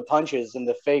through the punches and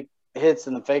the fake hits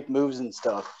and the fake moves and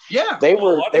stuff. Yeah, they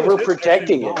were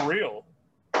protecting it. Real.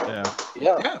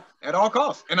 Yeah, at all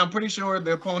costs. And I'm pretty sure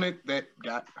the opponent that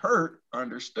got hurt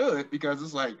understood, because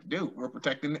it's like, dude, we're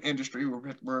protecting the industry,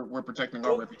 we're protecting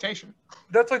our reputation.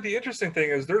 That's like the interesting thing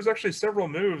is there's actually several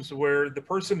moves where the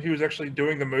person who's actually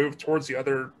doing the move towards the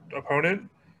other opponent,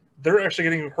 they're actually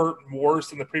getting hurt worse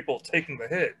than the people taking the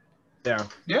hit. Yeah.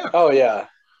 Yeah. Oh yeah.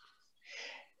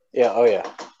 Yeah. Oh yeah.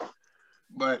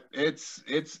 But it's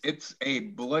a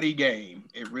bloody game.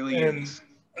 It really is.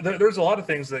 There's a lot of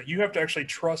things that you have to actually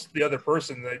trust the other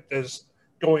person that is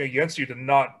going against you to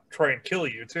not try and kill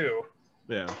you too.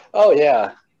 Yeah. Oh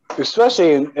yeah.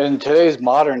 Especially in today's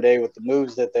modern day with the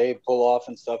moves that they pull off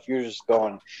and stuff, you're just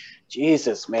going,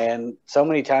 Jesus, man. So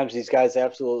many times these guys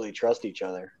absolutely trust each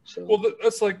other. So. Well,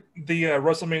 that's like the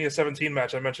WrestleMania 17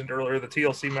 match I mentioned earlier, the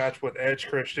TLC match with Edge,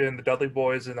 Christian, the Dudley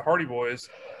Boys, and the Hardy Boys.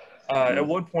 At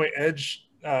one point, Edge,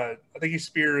 I think he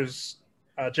spears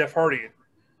Jeff Hardy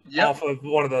off of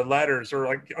one of the ladders, or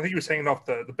like I think he was hanging off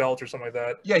the belt or something like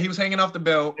that. Yeah, he was hanging off the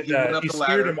belt. He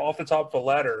speared him off the top of a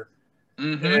ladder.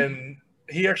 Mm-hmm. And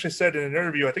he actually said in an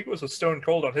interview, I think it was with Stone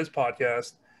Cold on his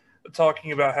podcast,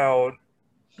 talking about how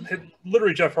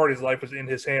literally Jeff Hardy's life was in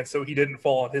his hands, so he didn't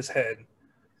fall on his head.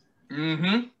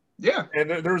 Mm-hmm. Yeah. And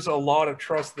there's a lot of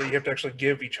trust that you have to actually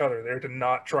give each other there to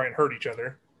not try and hurt each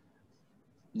other.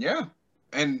 Yeah.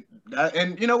 And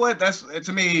you know what?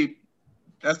 To me,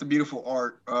 that's the beautiful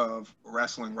art of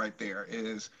wrestling right there,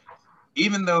 is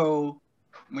even though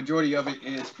majority of it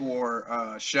is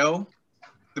for show,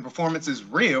 the performance is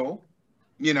real,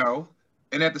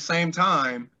 and at the same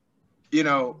time,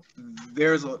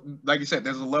 there's like you said,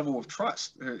 there's a level of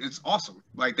trust. It's awesome.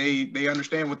 Like they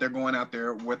understand what they're going out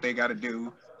there, what they got to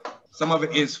do. Some of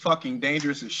it is fucking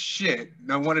dangerous as shit.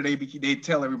 No wonder they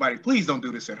tell everybody, please don't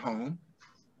do this at home.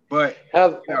 But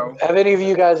have any of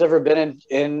you guys ever been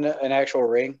in an actual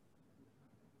ring?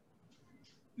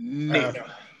 No.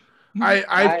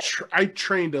 I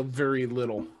trained a very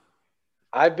little.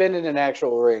 I've been in an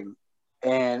actual ring,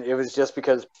 and it was just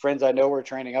because friends I know were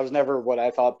training. I was never what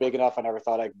I thought big enough. I never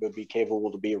thought I would be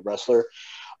capable to be a wrestler,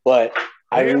 but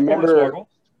I remember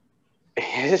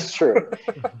it's true.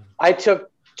 I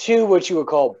took 2 what you would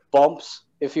call bumps,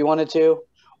 if you wanted to,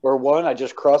 where one I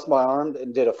just crossed my arm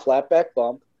and did a flat back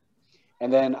bump.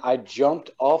 And then I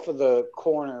jumped off of the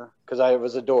corner because I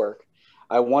was a dork.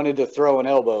 I wanted to throw an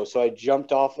elbow, so I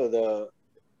jumped off of the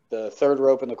third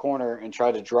rope in the corner and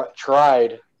tried to drop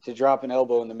an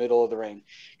elbow in the middle of the ring.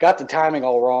 Got the timing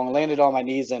all wrong, landed on my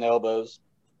knees and elbows.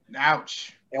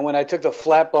 Ouch. And when I took the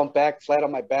flat bump back, flat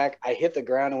on my back, I hit the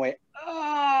ground and went,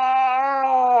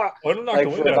 ah!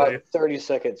 Like for about 30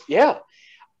 seconds. Yeah.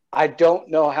 I don't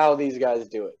know how these guys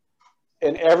do it.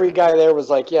 And every guy there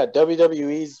was like, yeah,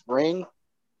 WWE's ring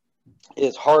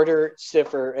is harder,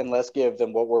 stiffer, and less give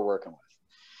than what we're working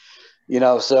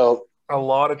with. So a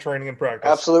lot of training and practice.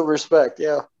 Absolute respect,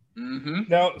 yeah. Mm-hmm.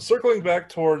 Now, circling back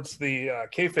towards the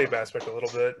kayfabe aspect a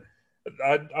little bit,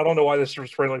 I don't know why this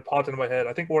just randomly popped into my head.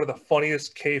 I think one of the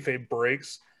funniest kayfabe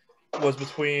breaks was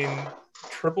between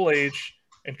Triple H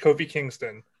and Kofi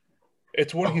Kingston.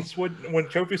 It's when when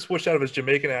Kofi switched out of his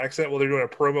Jamaican accent while they're doing a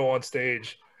promo on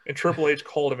stage, and Triple H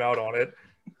called him out on it.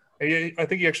 And I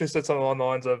think he actually said something along the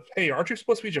lines of, "Hey, aren't you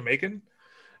supposed to be Jamaican?"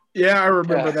 Yeah, I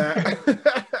remember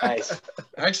that. Nice.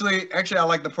 Actually, I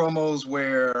like the promos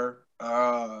where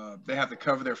they have to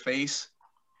cover their face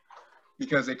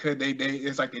because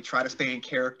it's like they try to stay in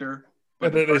character.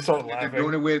 But they start laughing. They're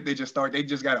doing it with, they just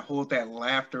got to hold that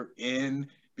laughter in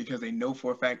because they know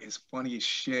for a fact it's funny as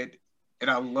shit. And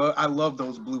I love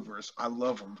those bloopers. I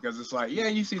love them because it's like, yeah,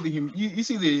 you see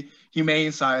the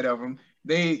humane side of them.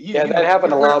 That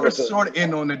happened a lot. We're sort of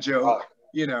in on the joke,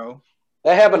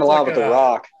 That happened a lot with The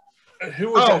Rock.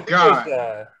 Who was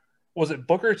God. Was it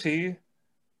Booker T?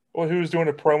 Who was doing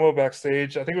a promo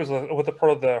backstage? I think it was with a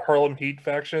part of the Harlem Heat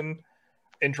faction,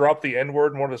 and dropped the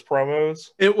N-word in one of his promos.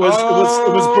 It was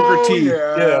Booker T.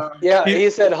 Yeah. He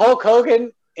said, Hulk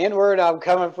Hogan, N-word, I'm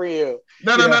coming for you.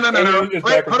 No.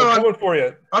 Wait, hold on. Coming for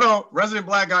you. Hold on. Resident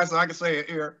black guy, so I can say it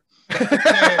here.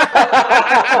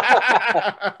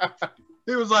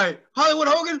 He was like, Hollywood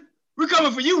Hogan, we're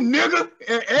coming for you, nigga.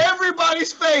 And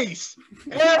everybody's face,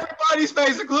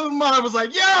 including mine, was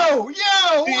like, yo.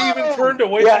 He even turned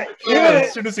away from the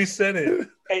as soon as he said it.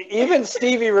 Even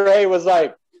Stevie Ray was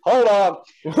like, Hold on.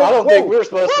 I don't think we're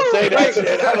supposed to say that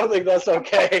shit. I don't think that's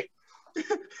okay.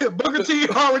 Booker T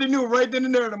already knew right then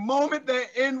and there. The moment that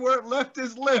N-word left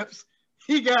his lips,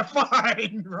 he got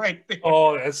fined right there.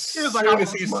 Oh, as soon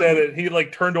as he said it, he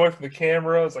like turned away from the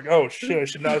camera. It's like, oh shit, I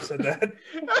should not have said that.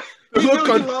 He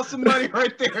lost some money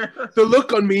right there. The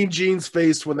look on Mean Gene's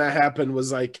face when that happened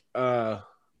was like, whoops.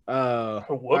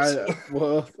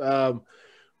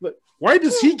 Why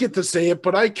does he get to say it,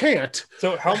 but I can't?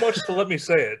 So how much to let me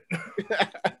say it?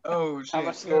 Oh shit! How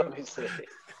much to let me say it?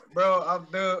 Bro,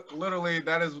 literally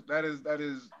that is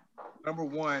number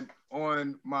one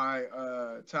on my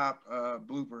top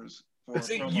bloopers.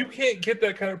 See, you can't get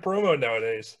that kind of promo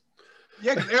nowadays.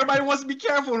 Yeah, because everybody wants to be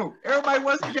careful.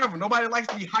 Nobody likes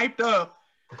to be hyped up.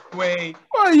 Well,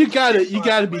 you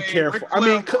gotta be careful. I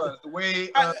mean, the way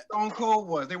Stone Cold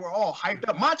was, they were all hyped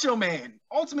up. Macho Man,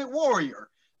 Ultimate Warrior.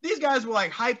 These guys were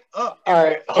like hyped up. All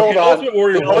right, hold on. Ultimate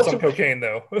Warrior was on cocaine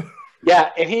though.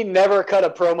 Yeah, and he never cut a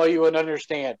promo you would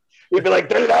understand. He'd be like,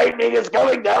 "The lightning is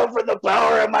coming down from the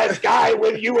power of my sky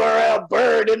when you are a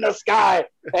bird in the sky,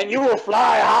 and you will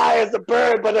fly high as a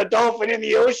bird, but a dolphin in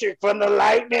the ocean from the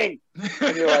lightning."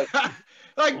 And you're like,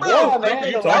 bro, man,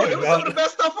 it was some of the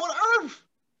best stuff on earth.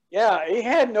 Yeah, he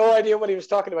had no idea what he was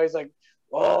talking about. He's like,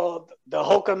 "Oh, the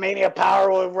Hulkamania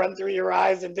power will run through your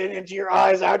eyes and then into your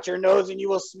eyes, out your nose, and you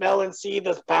will smell and see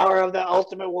the power of the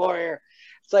Ultimate Warrior."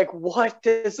 It's like, what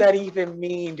does that even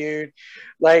mean, dude?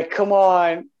 Like, come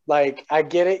on. Like, I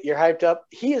get it. You're hyped up.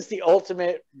 He is the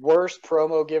ultimate worst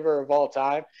promo giver of all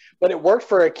time, but it worked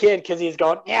for a kid because he's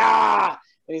going, yeah,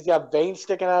 and he's got veins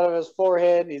sticking out of his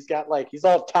forehead, and he's got like, he's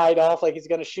all tied off like he's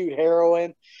going to shoot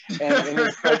heroin, and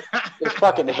he's like, his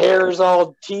fucking hair's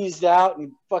all teased out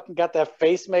and fucking got that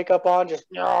face makeup on, just,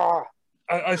 yeah.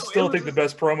 I still think the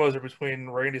best promos are between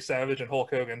Randy Savage and Hulk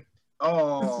Hogan.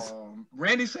 Oh,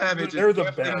 Randy Savage. They're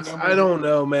the best. I don't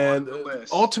know, man.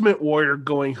 Ultimate Warrior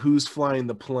going, who's flying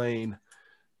the plane?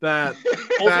 That's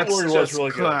just really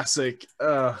classic.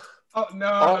 Oh no!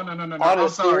 On a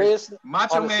serious,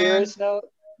 Macho Man. Serious note,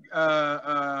 I'm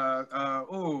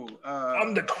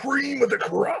the cream of the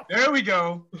crop. There we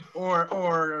go.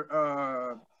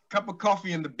 Or cup of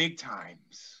coffee in the big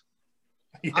times.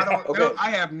 Yeah, I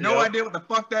have no idea what the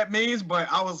fuck that means,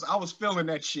 but I was feeling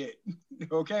that shit.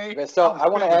 Okay. So I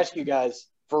want to ask you guys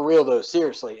for real though,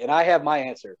 seriously, and I have my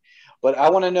answer, but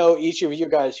I want to know each of you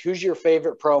guys, who's your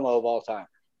favorite promo of all time?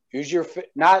 Who's your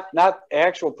not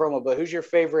actual promo, but who's your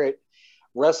favorite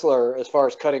wrestler as far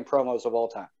as cutting promos of all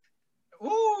time?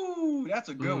 Ooh, that's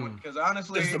a good one. Because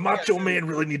honestly, does the Macho Man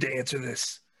really need to answer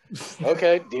this?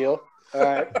 Okay, deal. All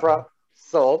right,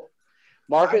 sold.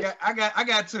 Marcus, I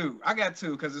got two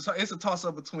because it's a toss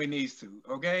up between these two.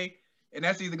 Okay, and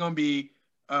that's either gonna be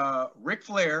Ric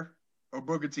Flair or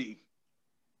Booker T.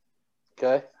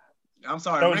 Okay. I'm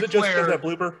sorry. No, is it just because that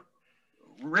blooper?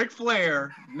 Ric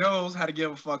Flair knows how to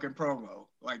give a fucking promo.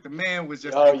 Like the man was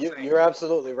just. Oh, you're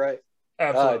absolutely right.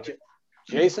 Absolutely.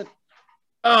 Jason.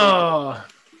 Oh,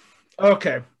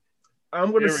 okay.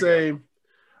 I'm gonna say,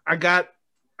 I got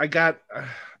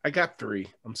three.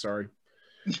 I'm sorry.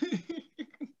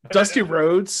 Dusty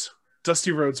Rhodes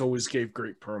always gave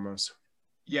great promos.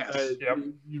 Yes.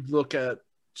 You look at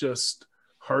just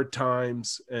hard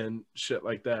times and shit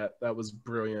like that. That was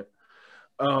brilliant.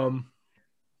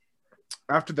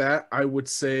 After that, I would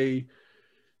say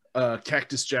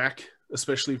Cactus Jack,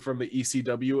 especially from the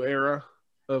ECW era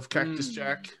of Cactus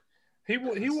Jack. He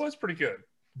was pretty good.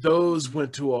 Those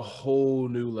went to a whole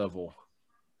new level.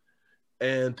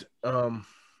 And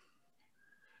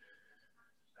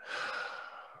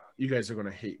you guys are going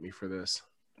to hate me for this.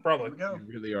 Probably. You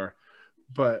really are.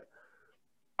 But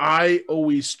I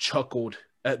always chuckled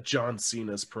at John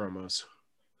Cena's promos.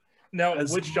 Now,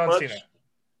 which John Cena?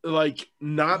 Like,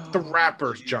 not the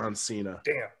rapper John Cena.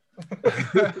 Damn.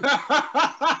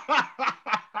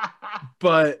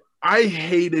 But I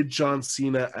hated John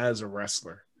Cena as a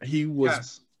wrestler. He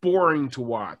was boring to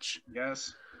watch.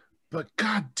 Yes. But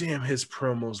goddamn, his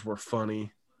promos were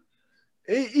funny.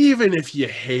 Even if you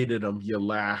hated him, you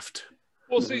laughed.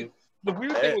 Well, see, the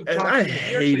weird thing with John I Cena,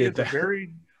 hated that. A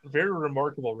very, very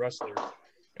remarkable wrestler.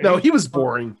 No, he was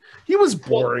boring. He was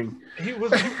boring. Well, he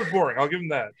was boring. I'll give him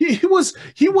that. He was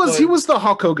the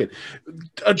Hulk Hogan.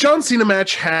 A John Cena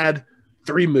match had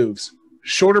 3 moves: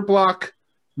 shoulder block,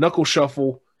 knuckle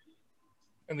shuffle,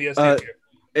 and the SDQ.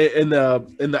 In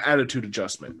the attitude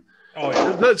adjustment. Oh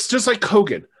yeah, that's just like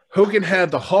Hogan. Hogan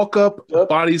had the Hulk up,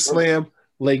 body slam,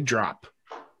 leg drop.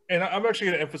 And I'm actually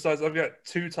going to emphasize, I've got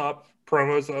 2 top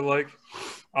promos that I like.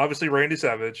 Obviously, Randy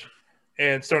Savage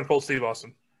and Stone Cold Steve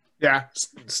Austin. Yeah,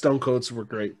 Stone Colds were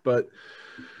great, but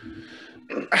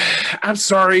I'm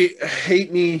sorry,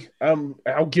 hate me.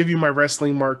 I'll give you my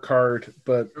wrestling mark card,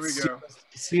 but Here we go.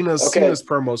 Cena's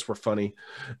promos were funny.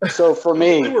 So for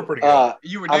me, They were pretty good.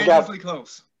 You were dangerously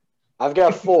close. I've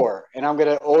got 4, and I'm going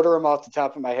to order them off the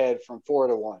top of my head from 4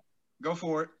 to 1. Go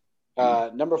for it.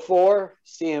 Number 4,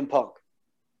 CM Punk.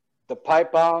 The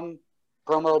pipe bomb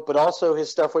promo, but also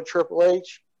his stuff with Triple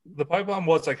H. The pipe bomb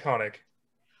was iconic.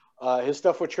 His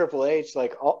stuff with Triple H,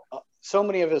 like so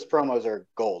many of his promos are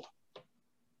gold.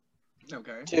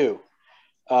 Okay. 2,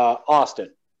 Austin.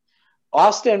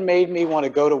 Austin made me want to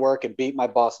go to work and beat my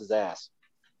boss's ass.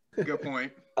 Good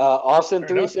point. Austin Fair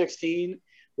 316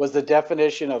 was the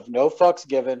definition of no fucks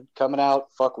given, coming out,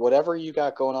 fuck whatever you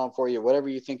got going on for you, whatever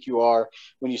you think you are.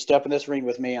 When you step in this ring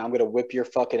with me, I'm going to whip your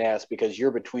fucking ass because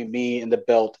you're between me and the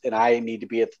belt, and I need to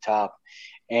be at the top.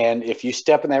 And if you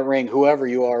step in that ring, whoever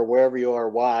you are, wherever you are,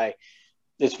 why,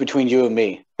 it's between you and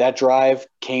me. That drive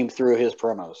came through his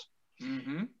promos.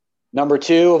 Mm-hmm. Number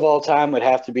 2 of all time would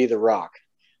have to be The Rock.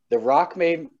 The Rock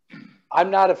made – I'm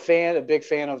not a big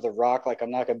fan of The Rock. Like,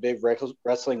 I'm not a big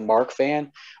wrestling mark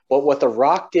fan. But what The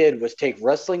Rock did was take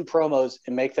wrestling promos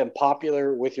and make them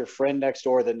popular with your friend next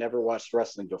door that never watched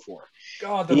wrestling before.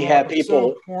 God, The Rock is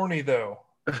so corny, though.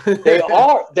 They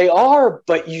are,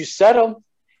 but you said them,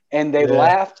 and they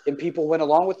laughed, and people went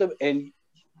along with them. And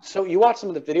so you watch some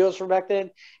of the videos from back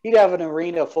then, he'd have an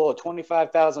arena full of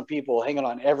 25,000 people hanging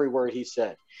on every word he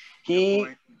said.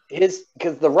 Because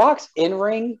The Rock's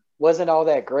in-ring wasn't all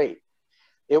that great.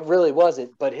 It really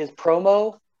wasn't, but his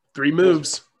promo 3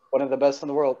 moves, one of the best in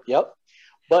the world. Yep.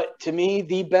 But to me,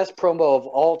 the best promo of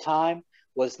all time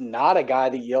was not a guy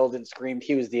that yelled and screamed.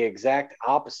 He was the exact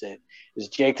opposite. Is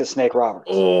Jake the Snake Roberts.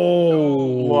 Oh,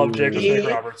 love Jake the Snake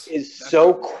Roberts. He is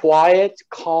so quiet,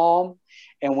 calm,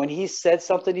 and when he said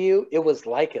something to you, it was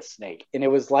like a snake, and it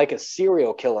was like a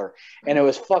serial killer, and it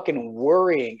was fucking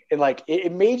worrying, and like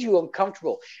it made you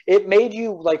uncomfortable. It made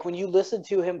you, like, when you listened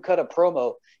to him cut a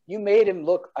promo, you made him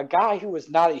look a guy who was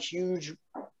not a huge,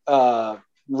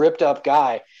 ripped up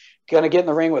guy, going to get in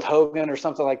the ring with Hogan or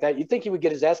something like that. You'd think he would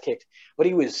get his ass kicked, but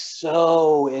he was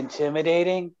so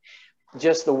intimidating,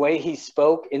 just the way he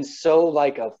spoke, and so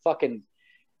like a fucking,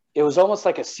 it was almost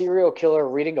like a serial killer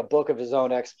reading a book of his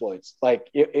own exploits. Like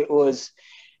it was,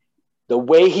 the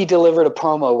way he delivered a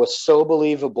promo was so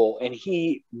believable, and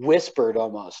he whispered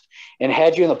almost and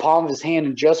had you in the palm of his hand.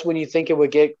 And just when you think it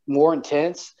would get more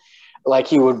intense, like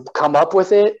he would come up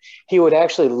with it, he would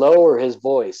actually lower his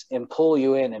voice and pull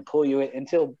you in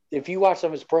until, if you watch some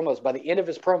of his promos, by the end of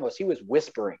his promos, he was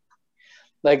whispering,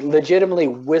 like legitimately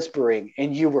whispering,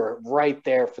 and you were right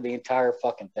there for the entire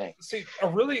fucking thing. See, a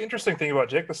really interesting thing about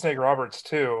Jake the Snake Roberts,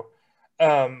 too,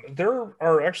 there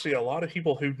are actually a lot of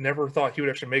people who never thought he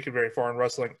would actually make it very far in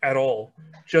wrestling at all,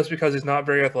 just because he's not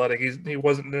very athletic. He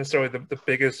wasn't necessarily the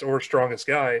biggest or strongest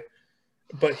guy,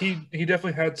 but he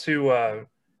definitely had to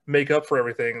make up for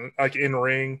everything, like in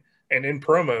ring and in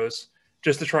promos,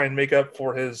 just to try and make up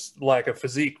for his lack of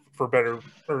physique, for better,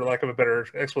 or lack of a better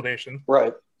explanation.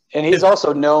 Right. And he's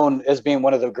also known as being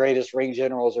one of the greatest ring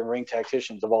generals and ring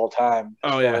tacticians of all time.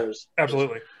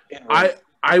 Absolutely.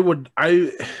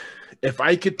 If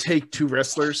I could take 2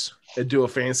 wrestlers and do a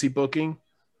fantasy booking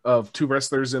of 2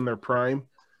 wrestlers in their prime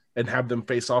and have them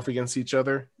face off against each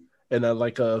other in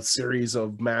like a series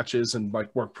of matches and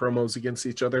like work promos against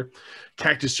each other,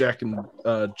 Cactus Jack and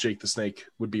Jake the Snake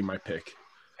would be my pick.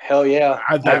 Hell yeah.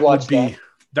 That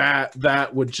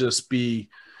would just be,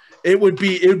 it would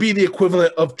be the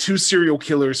equivalent of 2 serial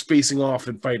killers facing off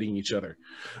and fighting each other.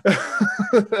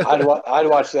 I'd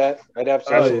watch that. I'd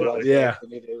absolutely watch that. Yeah.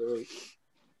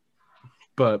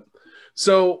 But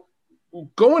so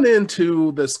going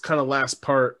into this kind of last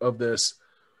part of this,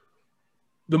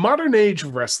 the modern age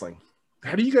of wrestling,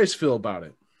 how do you guys feel about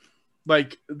it?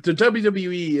 Like, the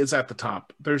WWE is at the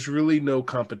top. There's really no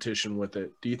competition with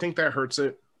it. Do you think that hurts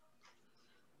it?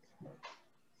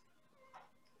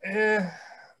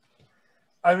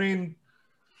 I mean,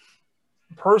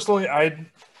 personally,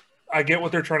 I get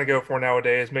what they're trying to go for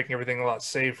nowadays, making everything a lot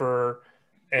safer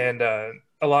and a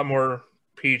lot more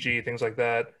PG, things like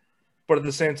that. But at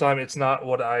the same time, it's not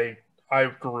what I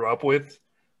grew up with.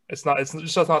 It's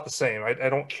just not the same. I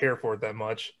don't care for it that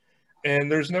much.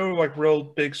 And there's no like real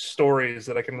big stories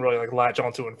that I can really like latch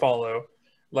onto and follow.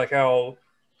 Like how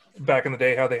back in the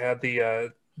day, how they had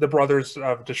the Brothers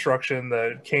of Destruction,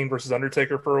 the Kane versus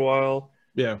Undertaker for a while.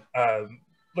 Yeah.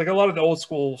 Like a lot of the old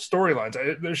school storylines,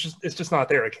 it's just not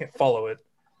there. I can't follow it.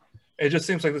 It just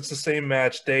seems like it's the same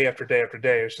match day after day after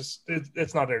day.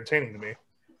 it's not entertaining to me.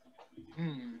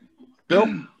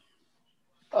 Bill?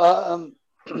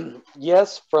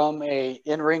 Yes, from a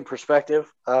in-ring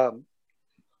perspective,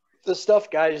 the stuff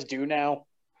guys do now,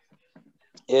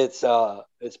 it's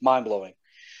mind-blowing.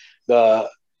 The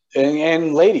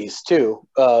and ladies too,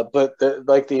 but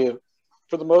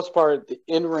for the most part, the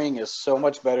in-ring is so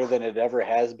much better than it ever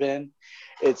has been.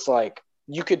 It's like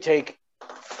you could take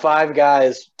 5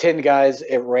 guys, 10 guys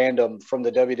at random from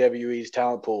the WWE's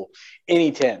talent pool,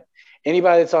 any 10.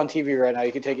 Anybody that's on TV right now,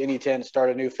 you can take any 10,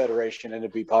 start a new federation, and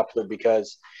it'd be popular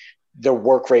because the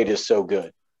work rate is so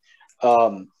good.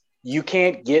 You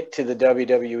can't get to the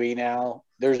WWE now.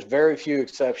 There's very few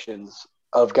exceptions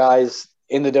of guys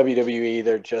in the WWE.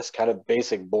 They're just kind of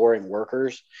basic, boring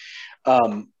workers.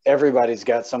 Everybody's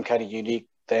got some kind of unique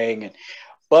thing.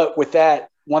 But with that,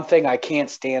 one thing I can't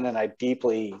stand and I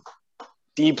deeply,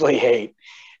 deeply hate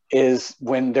is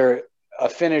when a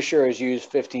finisher is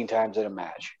used 15 times in a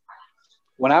match.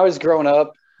 When I was growing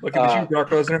up, look at you, Brock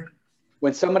Lesnar.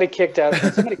 When somebody kicked out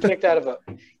of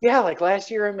like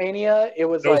last year at Mania, it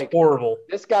was like horrible.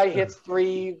 This guy hits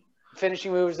 3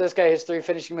 finishing moves. This guy hits 3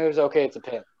 finishing moves. Okay, it's a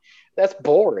pin. That's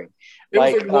boring. It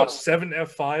was like what, 7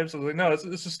 F5s? I was like, no,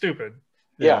 this is stupid.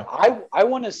 Yeah, I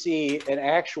want to see an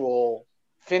actual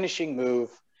finishing move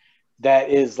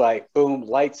that is like boom,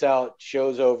 lights out,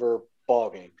 show's over, ball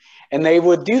game. And they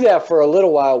would do that for a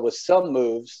little while with some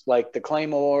moves, like the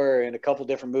Claymore and a couple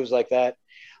different moves like that.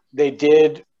 They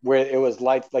did where it was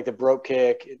lights, like the broke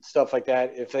kick and stuff like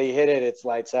that. If they hit it, it's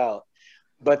lights out.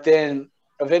 But then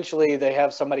eventually they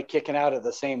have somebody kicking out of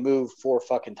the same move 4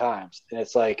 fucking times. And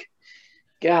it's like,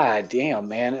 God damn,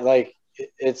 man. Like,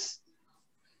 it's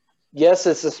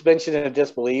suspension of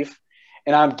disbelief.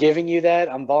 And I'm giving you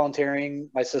that. I'm volunteering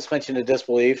my suspension of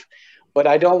disbelief. But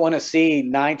I don't want to see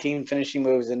 19 finishing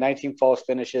moves and 19 false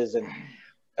finishes. And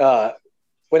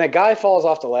when a guy falls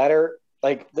off the ladder,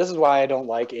 like, this is why I don't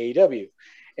like AEW.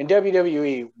 In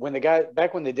WWE,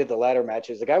 back when they did the ladder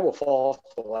matches, the guy will fall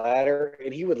off the ladder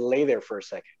and he would lay there for a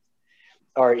second.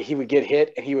 Or he would get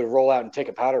hit and he would roll out and take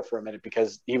a powder for a minute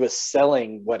because he was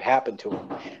selling what happened to him.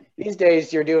 These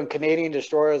days, you're doing Canadian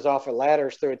destroyers off of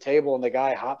ladders through a table and the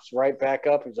guy hops right back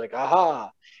up. He's like,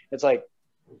 aha. It's like,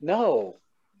 no.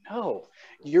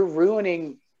 You're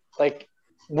ruining, like,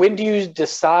 when do you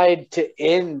decide to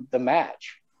end the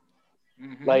match?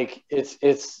 Mm-hmm. Like,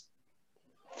 it's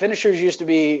finishers used to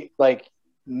be like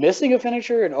missing a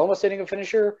finisher and almost hitting a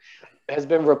finisher has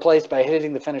been replaced by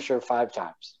hitting the finisher 5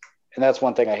 times. And that's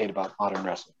one thing I hate about modern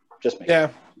wrestling. Just me. Yeah.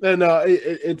 No,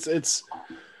 it's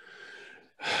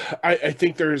I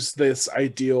think there's this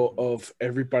ideal of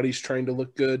everybody's trying to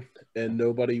look good and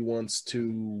nobody wants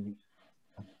to,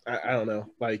 I don't know,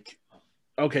 like,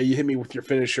 okay, you hit me with your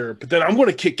finisher, but then I'm going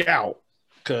to kick out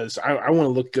because I want to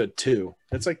look good too.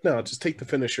 It's like, no, just take the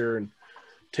finisher and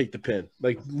take the pin.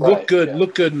 Like, look good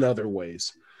in other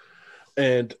ways.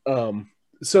 And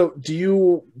so do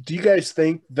you guys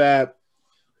think that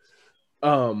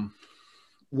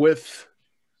with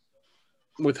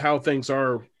how things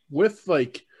are with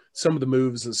like some of the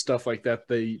moves and stuff like that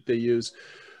they use,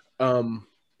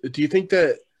 do you think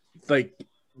that like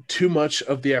too much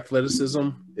of the athleticism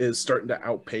is starting to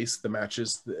outpace the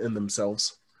matches in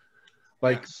themselves?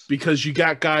 Like, because you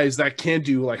got guys that can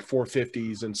do like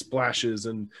 450s and splashes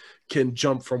and can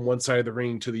jump from one side of the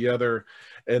ring to the other,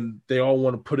 and they all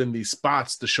want to put in these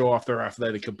spots to show off their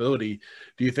athletic ability.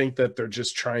 Do you think that they're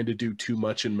just trying to do too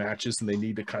much in matches and they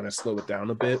need to kind of slow it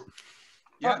down a bit?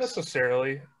 Not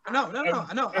necessarily. No.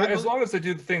 As long as they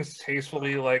do things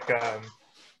tastefully, like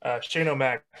Shane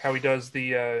O'Mac, how he does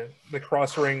the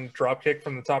cross ring drop kick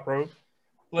from the top rope,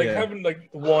 like having like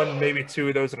 1, maybe 2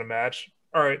 of those in a match.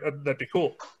 All right, that'd be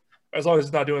cool. As long as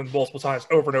it's not doing multiple times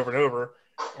over and over and over,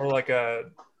 or like a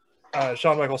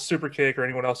Shawn Michaels super kick or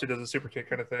anyone else who does a super kick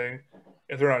kind of thing.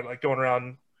 If they're not like going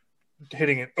around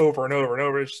hitting it over and over and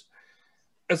over, it's just,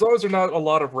 as long as there's not a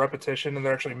lot of repetition and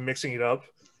they're actually mixing it up,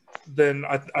 then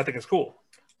I think it's cool.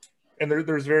 And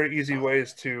there's very easy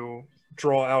ways to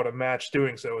draw out a match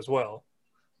doing so as well.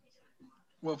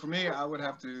 Well, for me, I would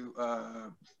have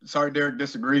to, sorry, Derek,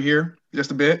 disagree here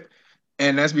just a bit.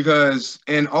 And that's because,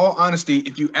 in all honesty,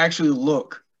 if you actually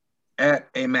look at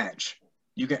a match,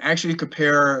 you can actually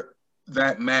compare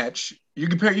that match. You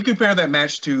compare that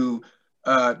match to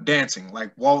dancing,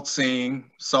 like waltzing,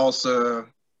 salsa,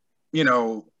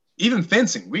 even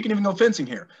fencing. We can even go fencing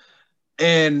here.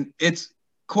 And it's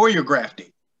choreographed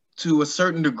to a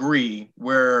certain degree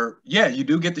where, you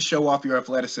do get to show off your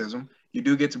athleticism. You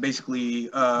do get to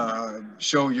basically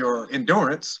show your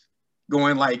endurance,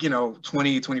 going like,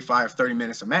 20, 25, 30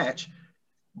 minutes a match.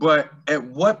 But at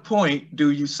what point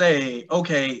do you say,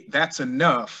 okay, that's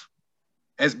enough?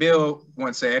 As Bill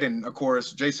once said, and of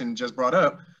course, Jason just brought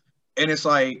up, And it's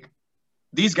like,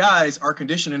 these guys are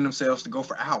conditioning themselves to go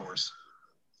for hours.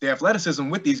 The athleticism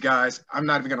with these guys, I'm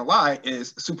not even going to lie,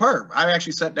 is superb. I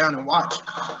actually sat down and watched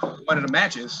one of the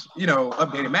matches,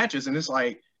 updated matches, and it's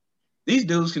like, these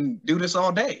dudes can do this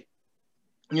all day,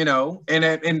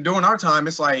 and during our time,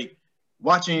 it's like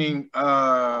watching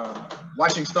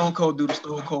Stone Cold do the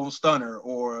Stone Cold Stunner,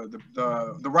 or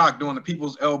the Rock doing the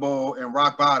People's Elbow and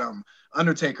Rock Bottom,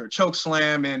 Undertaker, Choke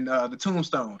Slam, and the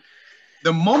Tombstone.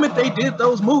 The moment they did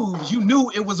those moves, you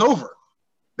knew it was over.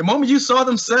 The moment you saw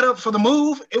them set up for the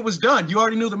move, it was done. You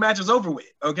already knew the match was over with.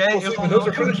 Okay.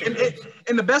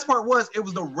 And the best part was, it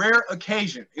was the rare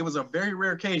occasion. It was a very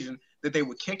rare occasion that they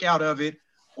would kick out of it,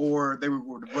 or they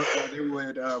would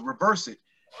reverse it.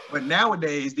 But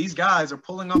nowadays, these guys are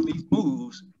pulling off these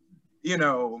moves,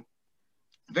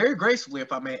 very gracefully,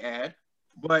 if I may add.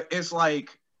 But it's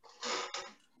like,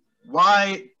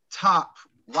 why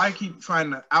keep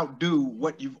trying to outdo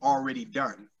what you've already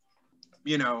done?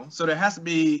 So there has to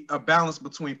be a balance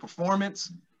between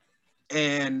performance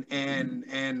and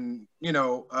entertainment,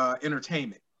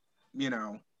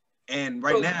 and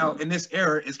right now in this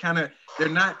era, it's kind of, they're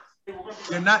not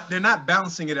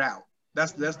balancing it out.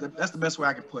 That's the best way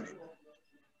I can put it.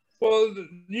 Well,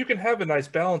 you can have a nice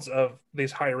balance of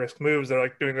these high risk moves. They're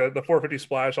like doing the 450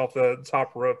 splash off the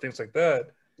top rope, things like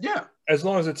that. Yeah. As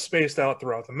long as it's spaced out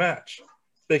throughout the match.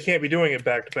 They can't be doing it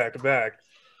back to back to back.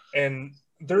 And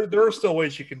there are still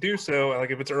ways you can do so.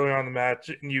 Like if it's early on in the match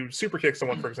and you super kick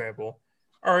someone, for example,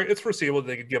 all right, it's foreseeable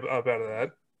they could get up out of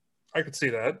that. I could see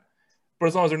that. But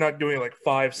as long as they're not doing it like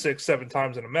 5, 6, 7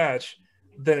 times in a match,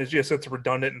 then it's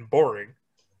redundant and boring.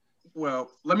 Well,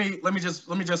 let me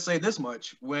just say this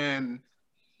much. When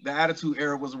the Attitude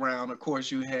Era was around, of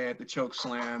course, you had the choke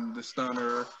slam, the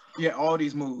stunner, all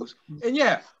these moves. And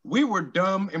we were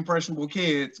dumb, impressionable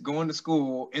kids going to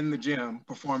school in the gym,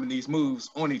 performing these moves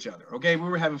on each other, okay? We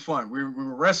were having fun. We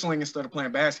were wrestling instead of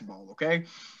playing basketball, okay?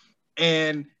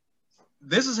 And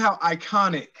this is how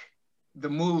iconic the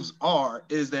moves are,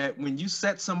 is that when you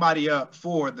set somebody up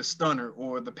for the stunner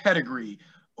or the pedigree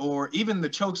or even the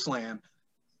choke slam,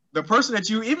 the person that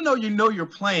even though you're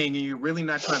playing and you're really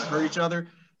not trying to hurt each other,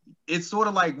 it's sort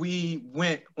of like we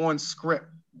went on script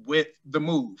with the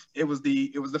move. It was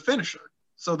the finisher.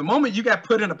 So the moment you got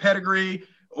put in a pedigree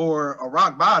or a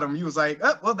rock bottom, you was like,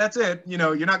 oh, well, that's it.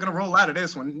 You're not going to roll out of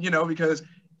this one, because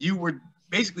you were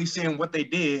basically seeing what they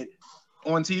did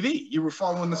on TV. You were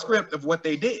following the script of what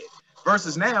they did.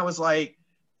 Versus now, it's like,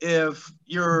 if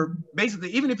you're basically,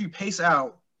 even if you pace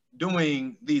out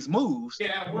doing these moves,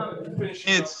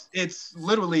 it's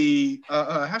literally,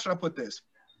 how should I put this?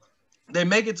 They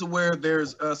make it to where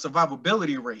there's a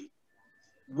survivability rate,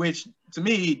 which to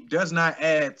me does not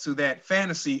add to that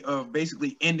fantasy of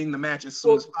basically ending the match as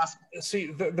soon as possible.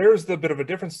 See, there's the bit of a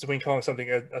difference between calling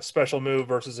something a special move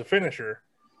versus a finisher.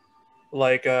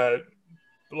 Like I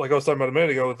was talking about a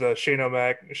minute ago with Shane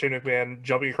McMahon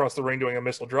jumping across the ring doing a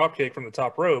missile dropkick from the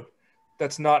top rope.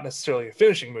 That's not necessarily a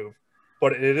finishing move,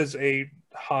 but it is a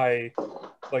high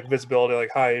visibility,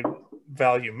 high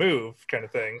value move kind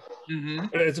of thing. Mm-hmm.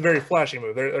 It's a very flashy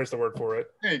move. There's the word for it.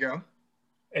 There you go.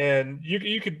 And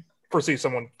you could foresee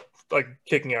someone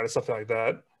kicking out of something like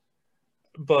that.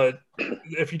 But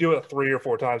if you do it 3 or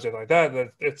 4 times, something like that,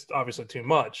 then it's obviously too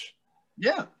much.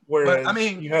 Yeah. Whereas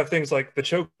you have things like the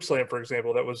choke slam, for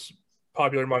example, that was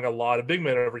popular among a lot of big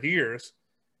men over the years.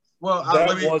 Well, that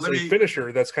was a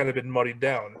finisher that's kind of been muddied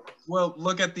down. Well,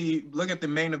 look at the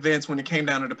main events when it came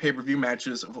down to the pay-per-view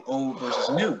matches of old versus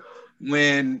new.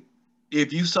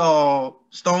 If you saw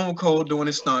Stone Cold doing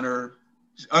his stunner,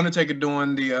 Undertaker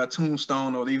doing the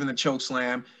tombstone or even the choke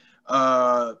slam,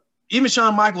 even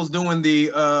Shawn Michaels doing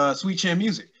the Sweet Chin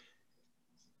Music.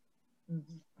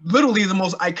 Literally the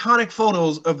most iconic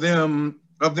photos of them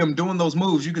doing those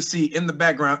moves, you can see in the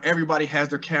background, everybody has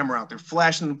their camera out. They're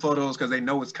flashing the photos because they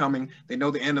know it's coming. They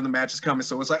know the end of the match is coming.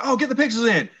 So it's like, oh, get the pictures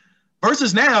in.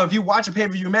 Versus now, if you watch a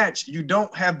pay-per-view match, you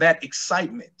don't have that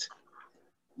excitement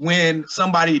when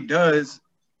somebody does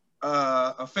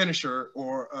a finisher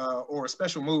or a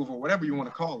special move or whatever you want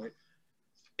to call it.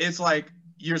 It's like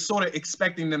you're sort of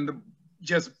expecting them to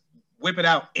just whip it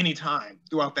out anytime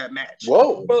throughout that match.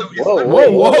 Whoa.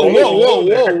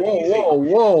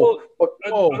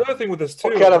 Another thing with this too.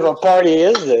 What kind of a party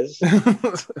is this?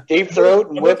 Deep throat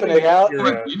and whipping it out.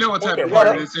 You know what type of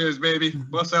party this is, baby.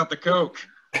 Bust out the Coke.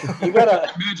 You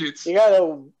gotta midgets. You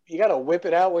gotta whip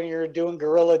it out when you're doing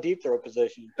gorilla deep throat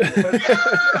position.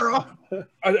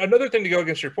 Another thing to go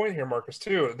against your point here, Marcus,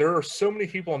 too. There are so many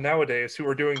people nowadays who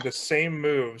are doing the same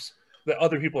moves that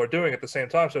other people are doing at the same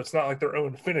time, so it's not like their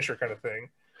own finisher kind of thing.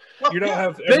 You don't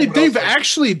have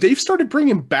they've started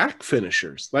bringing back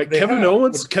finishers. Like Kevin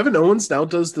Owens now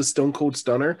does the Stone Cold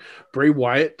Stunner. Bray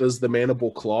Wyatt does the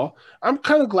Mandible Claw. I'm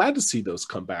kind of glad to see those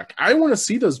come back. I want to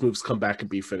see those moves come back and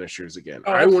be finishers again.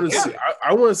 I want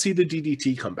to see the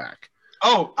DDT come back.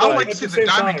 Oh, I like to see the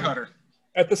Diamond Cutter.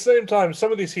 At the same time,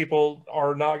 some of these people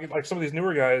are not like some of these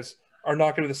newer guys are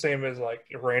not going to be the same as like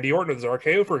Randy Orton's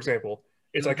RKO, for example.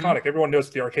 It's iconic. Everyone knows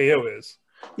what the RKO is.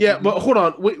 Yeah, but hold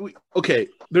on. Okay,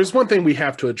 there's one thing we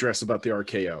have to address about the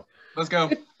RKO. Let's go.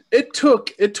 It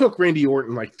took Randy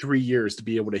Orton like 3 years to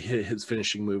be able to hit his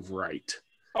finishing move right.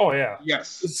 Oh yeah. Yes.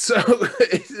 So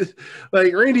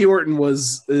like Randy Orton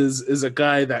is a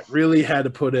guy that really had to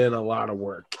put in a lot of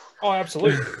work. Oh,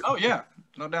 absolutely. Oh yeah.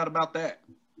 No doubt about that.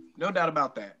 No doubt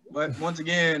about that. But once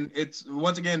again,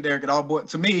 Derek,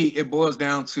 to me, it boils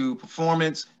down to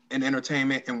performance and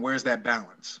entertainment, and where's that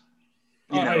balance?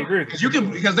 I agree.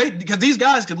 Because these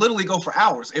guys could literally go for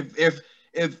hours. If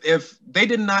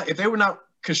they were not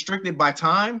constricted by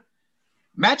time,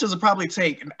 matches would probably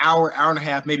take an hour, hour and a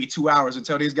half, maybe 2 hours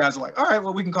until these guys are like, all right,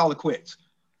 well, we can call it quits.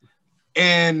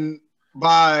 And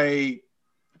by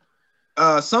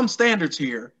some standards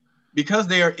here, because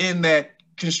they are in that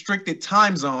constricted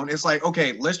time zone, it's like,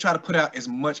 okay, let's try to put out as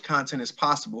much content as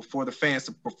possible for the fans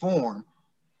to perform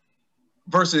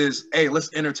versus, hey,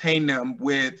 let's entertain them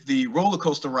with the roller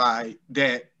coaster ride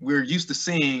that we're used to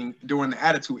seeing during the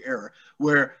Attitude Era,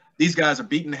 where these guys are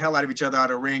beating the hell out of each other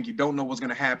out of the ring. You don't know what's going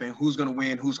to happen, who's going to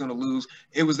win, who's going to lose.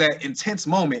 It was that intense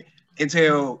moment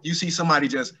until you see somebody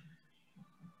just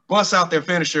bust out their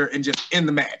finisher and just end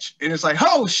the match. And it's like,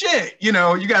 oh, shit, you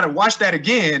got to watch that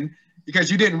again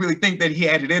because you didn't really think that he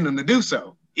had it in him to do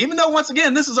so. Even though, once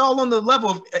again, this is all on the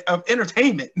level of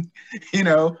entertainment,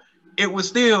 it was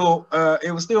still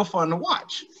fun to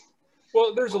watch.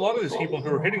 Well, there's a lot of these people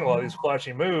who are hitting a lot of these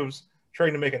flashy moves,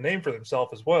 trying to make a name for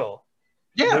themselves as well.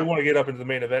 Yeah, they want to get up into the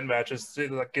main event matches,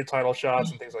 like get title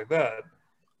shots and things like that.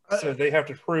 So they have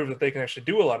to prove that they can actually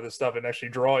do a lot of this stuff and actually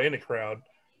draw in a crowd.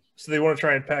 So they want to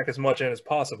try and pack as much in as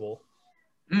possible.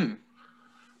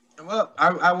 Well,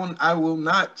 I will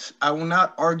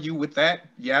not argue with that.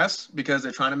 Yes, because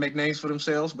they're trying to make names for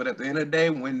themselves. But at the end of the day,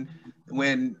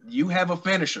 when you have a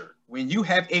finisher,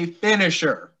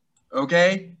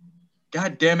 okay,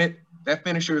 God damn it, that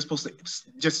finisher is supposed to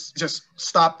just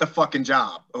stop the fucking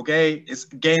job. Okay, it's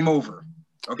game over.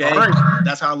 Okay, all right.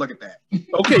 That's how I look at that.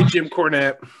 Okay, Jim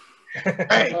Cornette.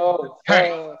 Hey.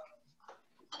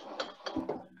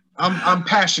 I'm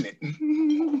passionate.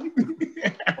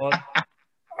 Well,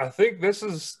 I think this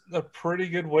is a pretty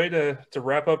good way to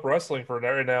wrap up wrestling for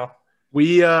right now.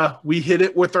 We hit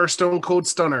it with our Stone Cold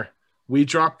Stunner. We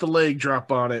dropped the leg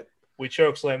drop on it. We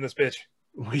choke slammed this bitch.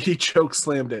 We choke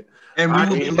slammed it. And we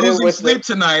will be losing sleep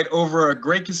tonight over a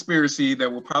great conspiracy that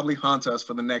will probably haunt us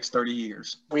for the next 30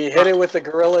 years. We hit it with the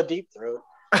gorilla deep throat.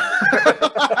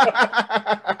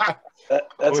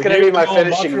 That's going to be my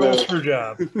finishing move.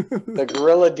 The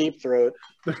gorilla deep throat.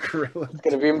 The gorilla. It's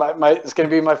going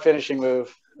to be my finishing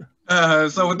move.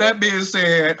 So with that being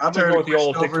said, I'll turn the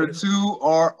question over to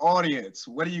our audience.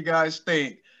 What do you guys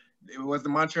think? Was the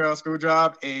Montreal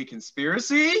Screwjob a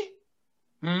conspiracy?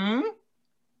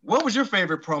 What was your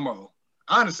favorite promo?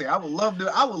 Honestly, I would love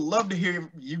to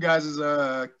hear you guys'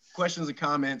 questions and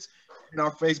comments in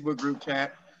our Facebook group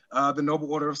chat, the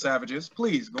Noble Order of Savages.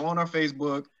 Please go on our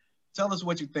Facebook. Tell us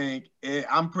what you think.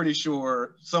 I'm pretty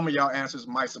sure some of y'all answers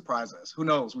might surprise us. Who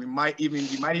knows? You might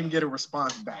even get a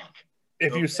response back.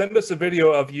 If you send us a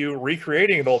video of you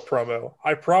recreating an old promo,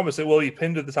 I promise it will be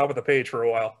pinned to the top of the page for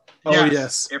a while. Oh,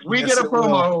 yes. If we get a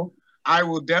promo, I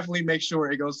will definitely make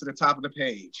sure it goes to the top of the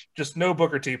page. Just no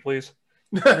Booker T, please.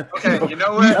 Okay, you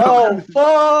know what? Oh,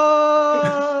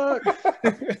 fuck!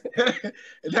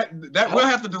 that we'll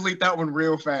have to delete that one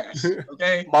real fast.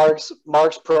 Okay. Mark's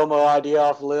promo ID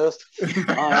off list.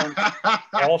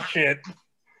 All shit.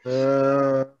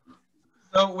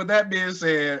 So with that being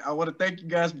said, I want to thank you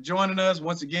guys for joining us.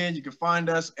 Once again, you can find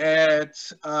us at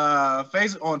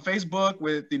on Facebook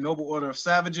with the Noble Order of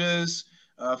Savages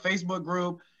Facebook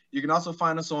group. You can also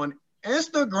find us on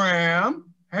Instagram.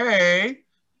 Hey,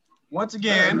 once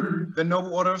again, the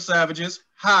Noble Order of Savages.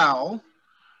 How?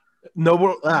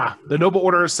 The Noble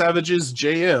Order of Savages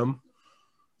JM.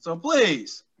 So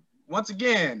please, once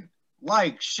again,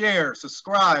 like, share,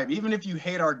 subscribe. Even if you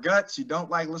hate our guts, you don't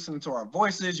like listening to our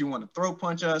voices, you want to throat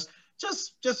punch us,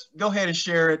 just go ahead and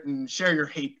share it and share your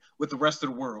hate with the rest of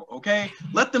the world, okay?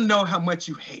 Let them know how much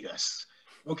you hate us,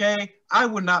 okay? I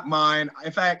would not mind.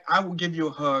 In fact, I will give you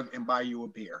a hug and buy you a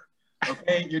beer,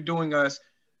 okay? You're doing us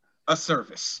a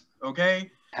service,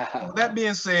 okay? With that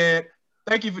being said,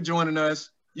 thank you for joining us.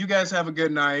 You guys have a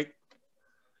good night.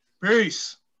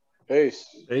 Peace. Peace.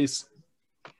 Peace.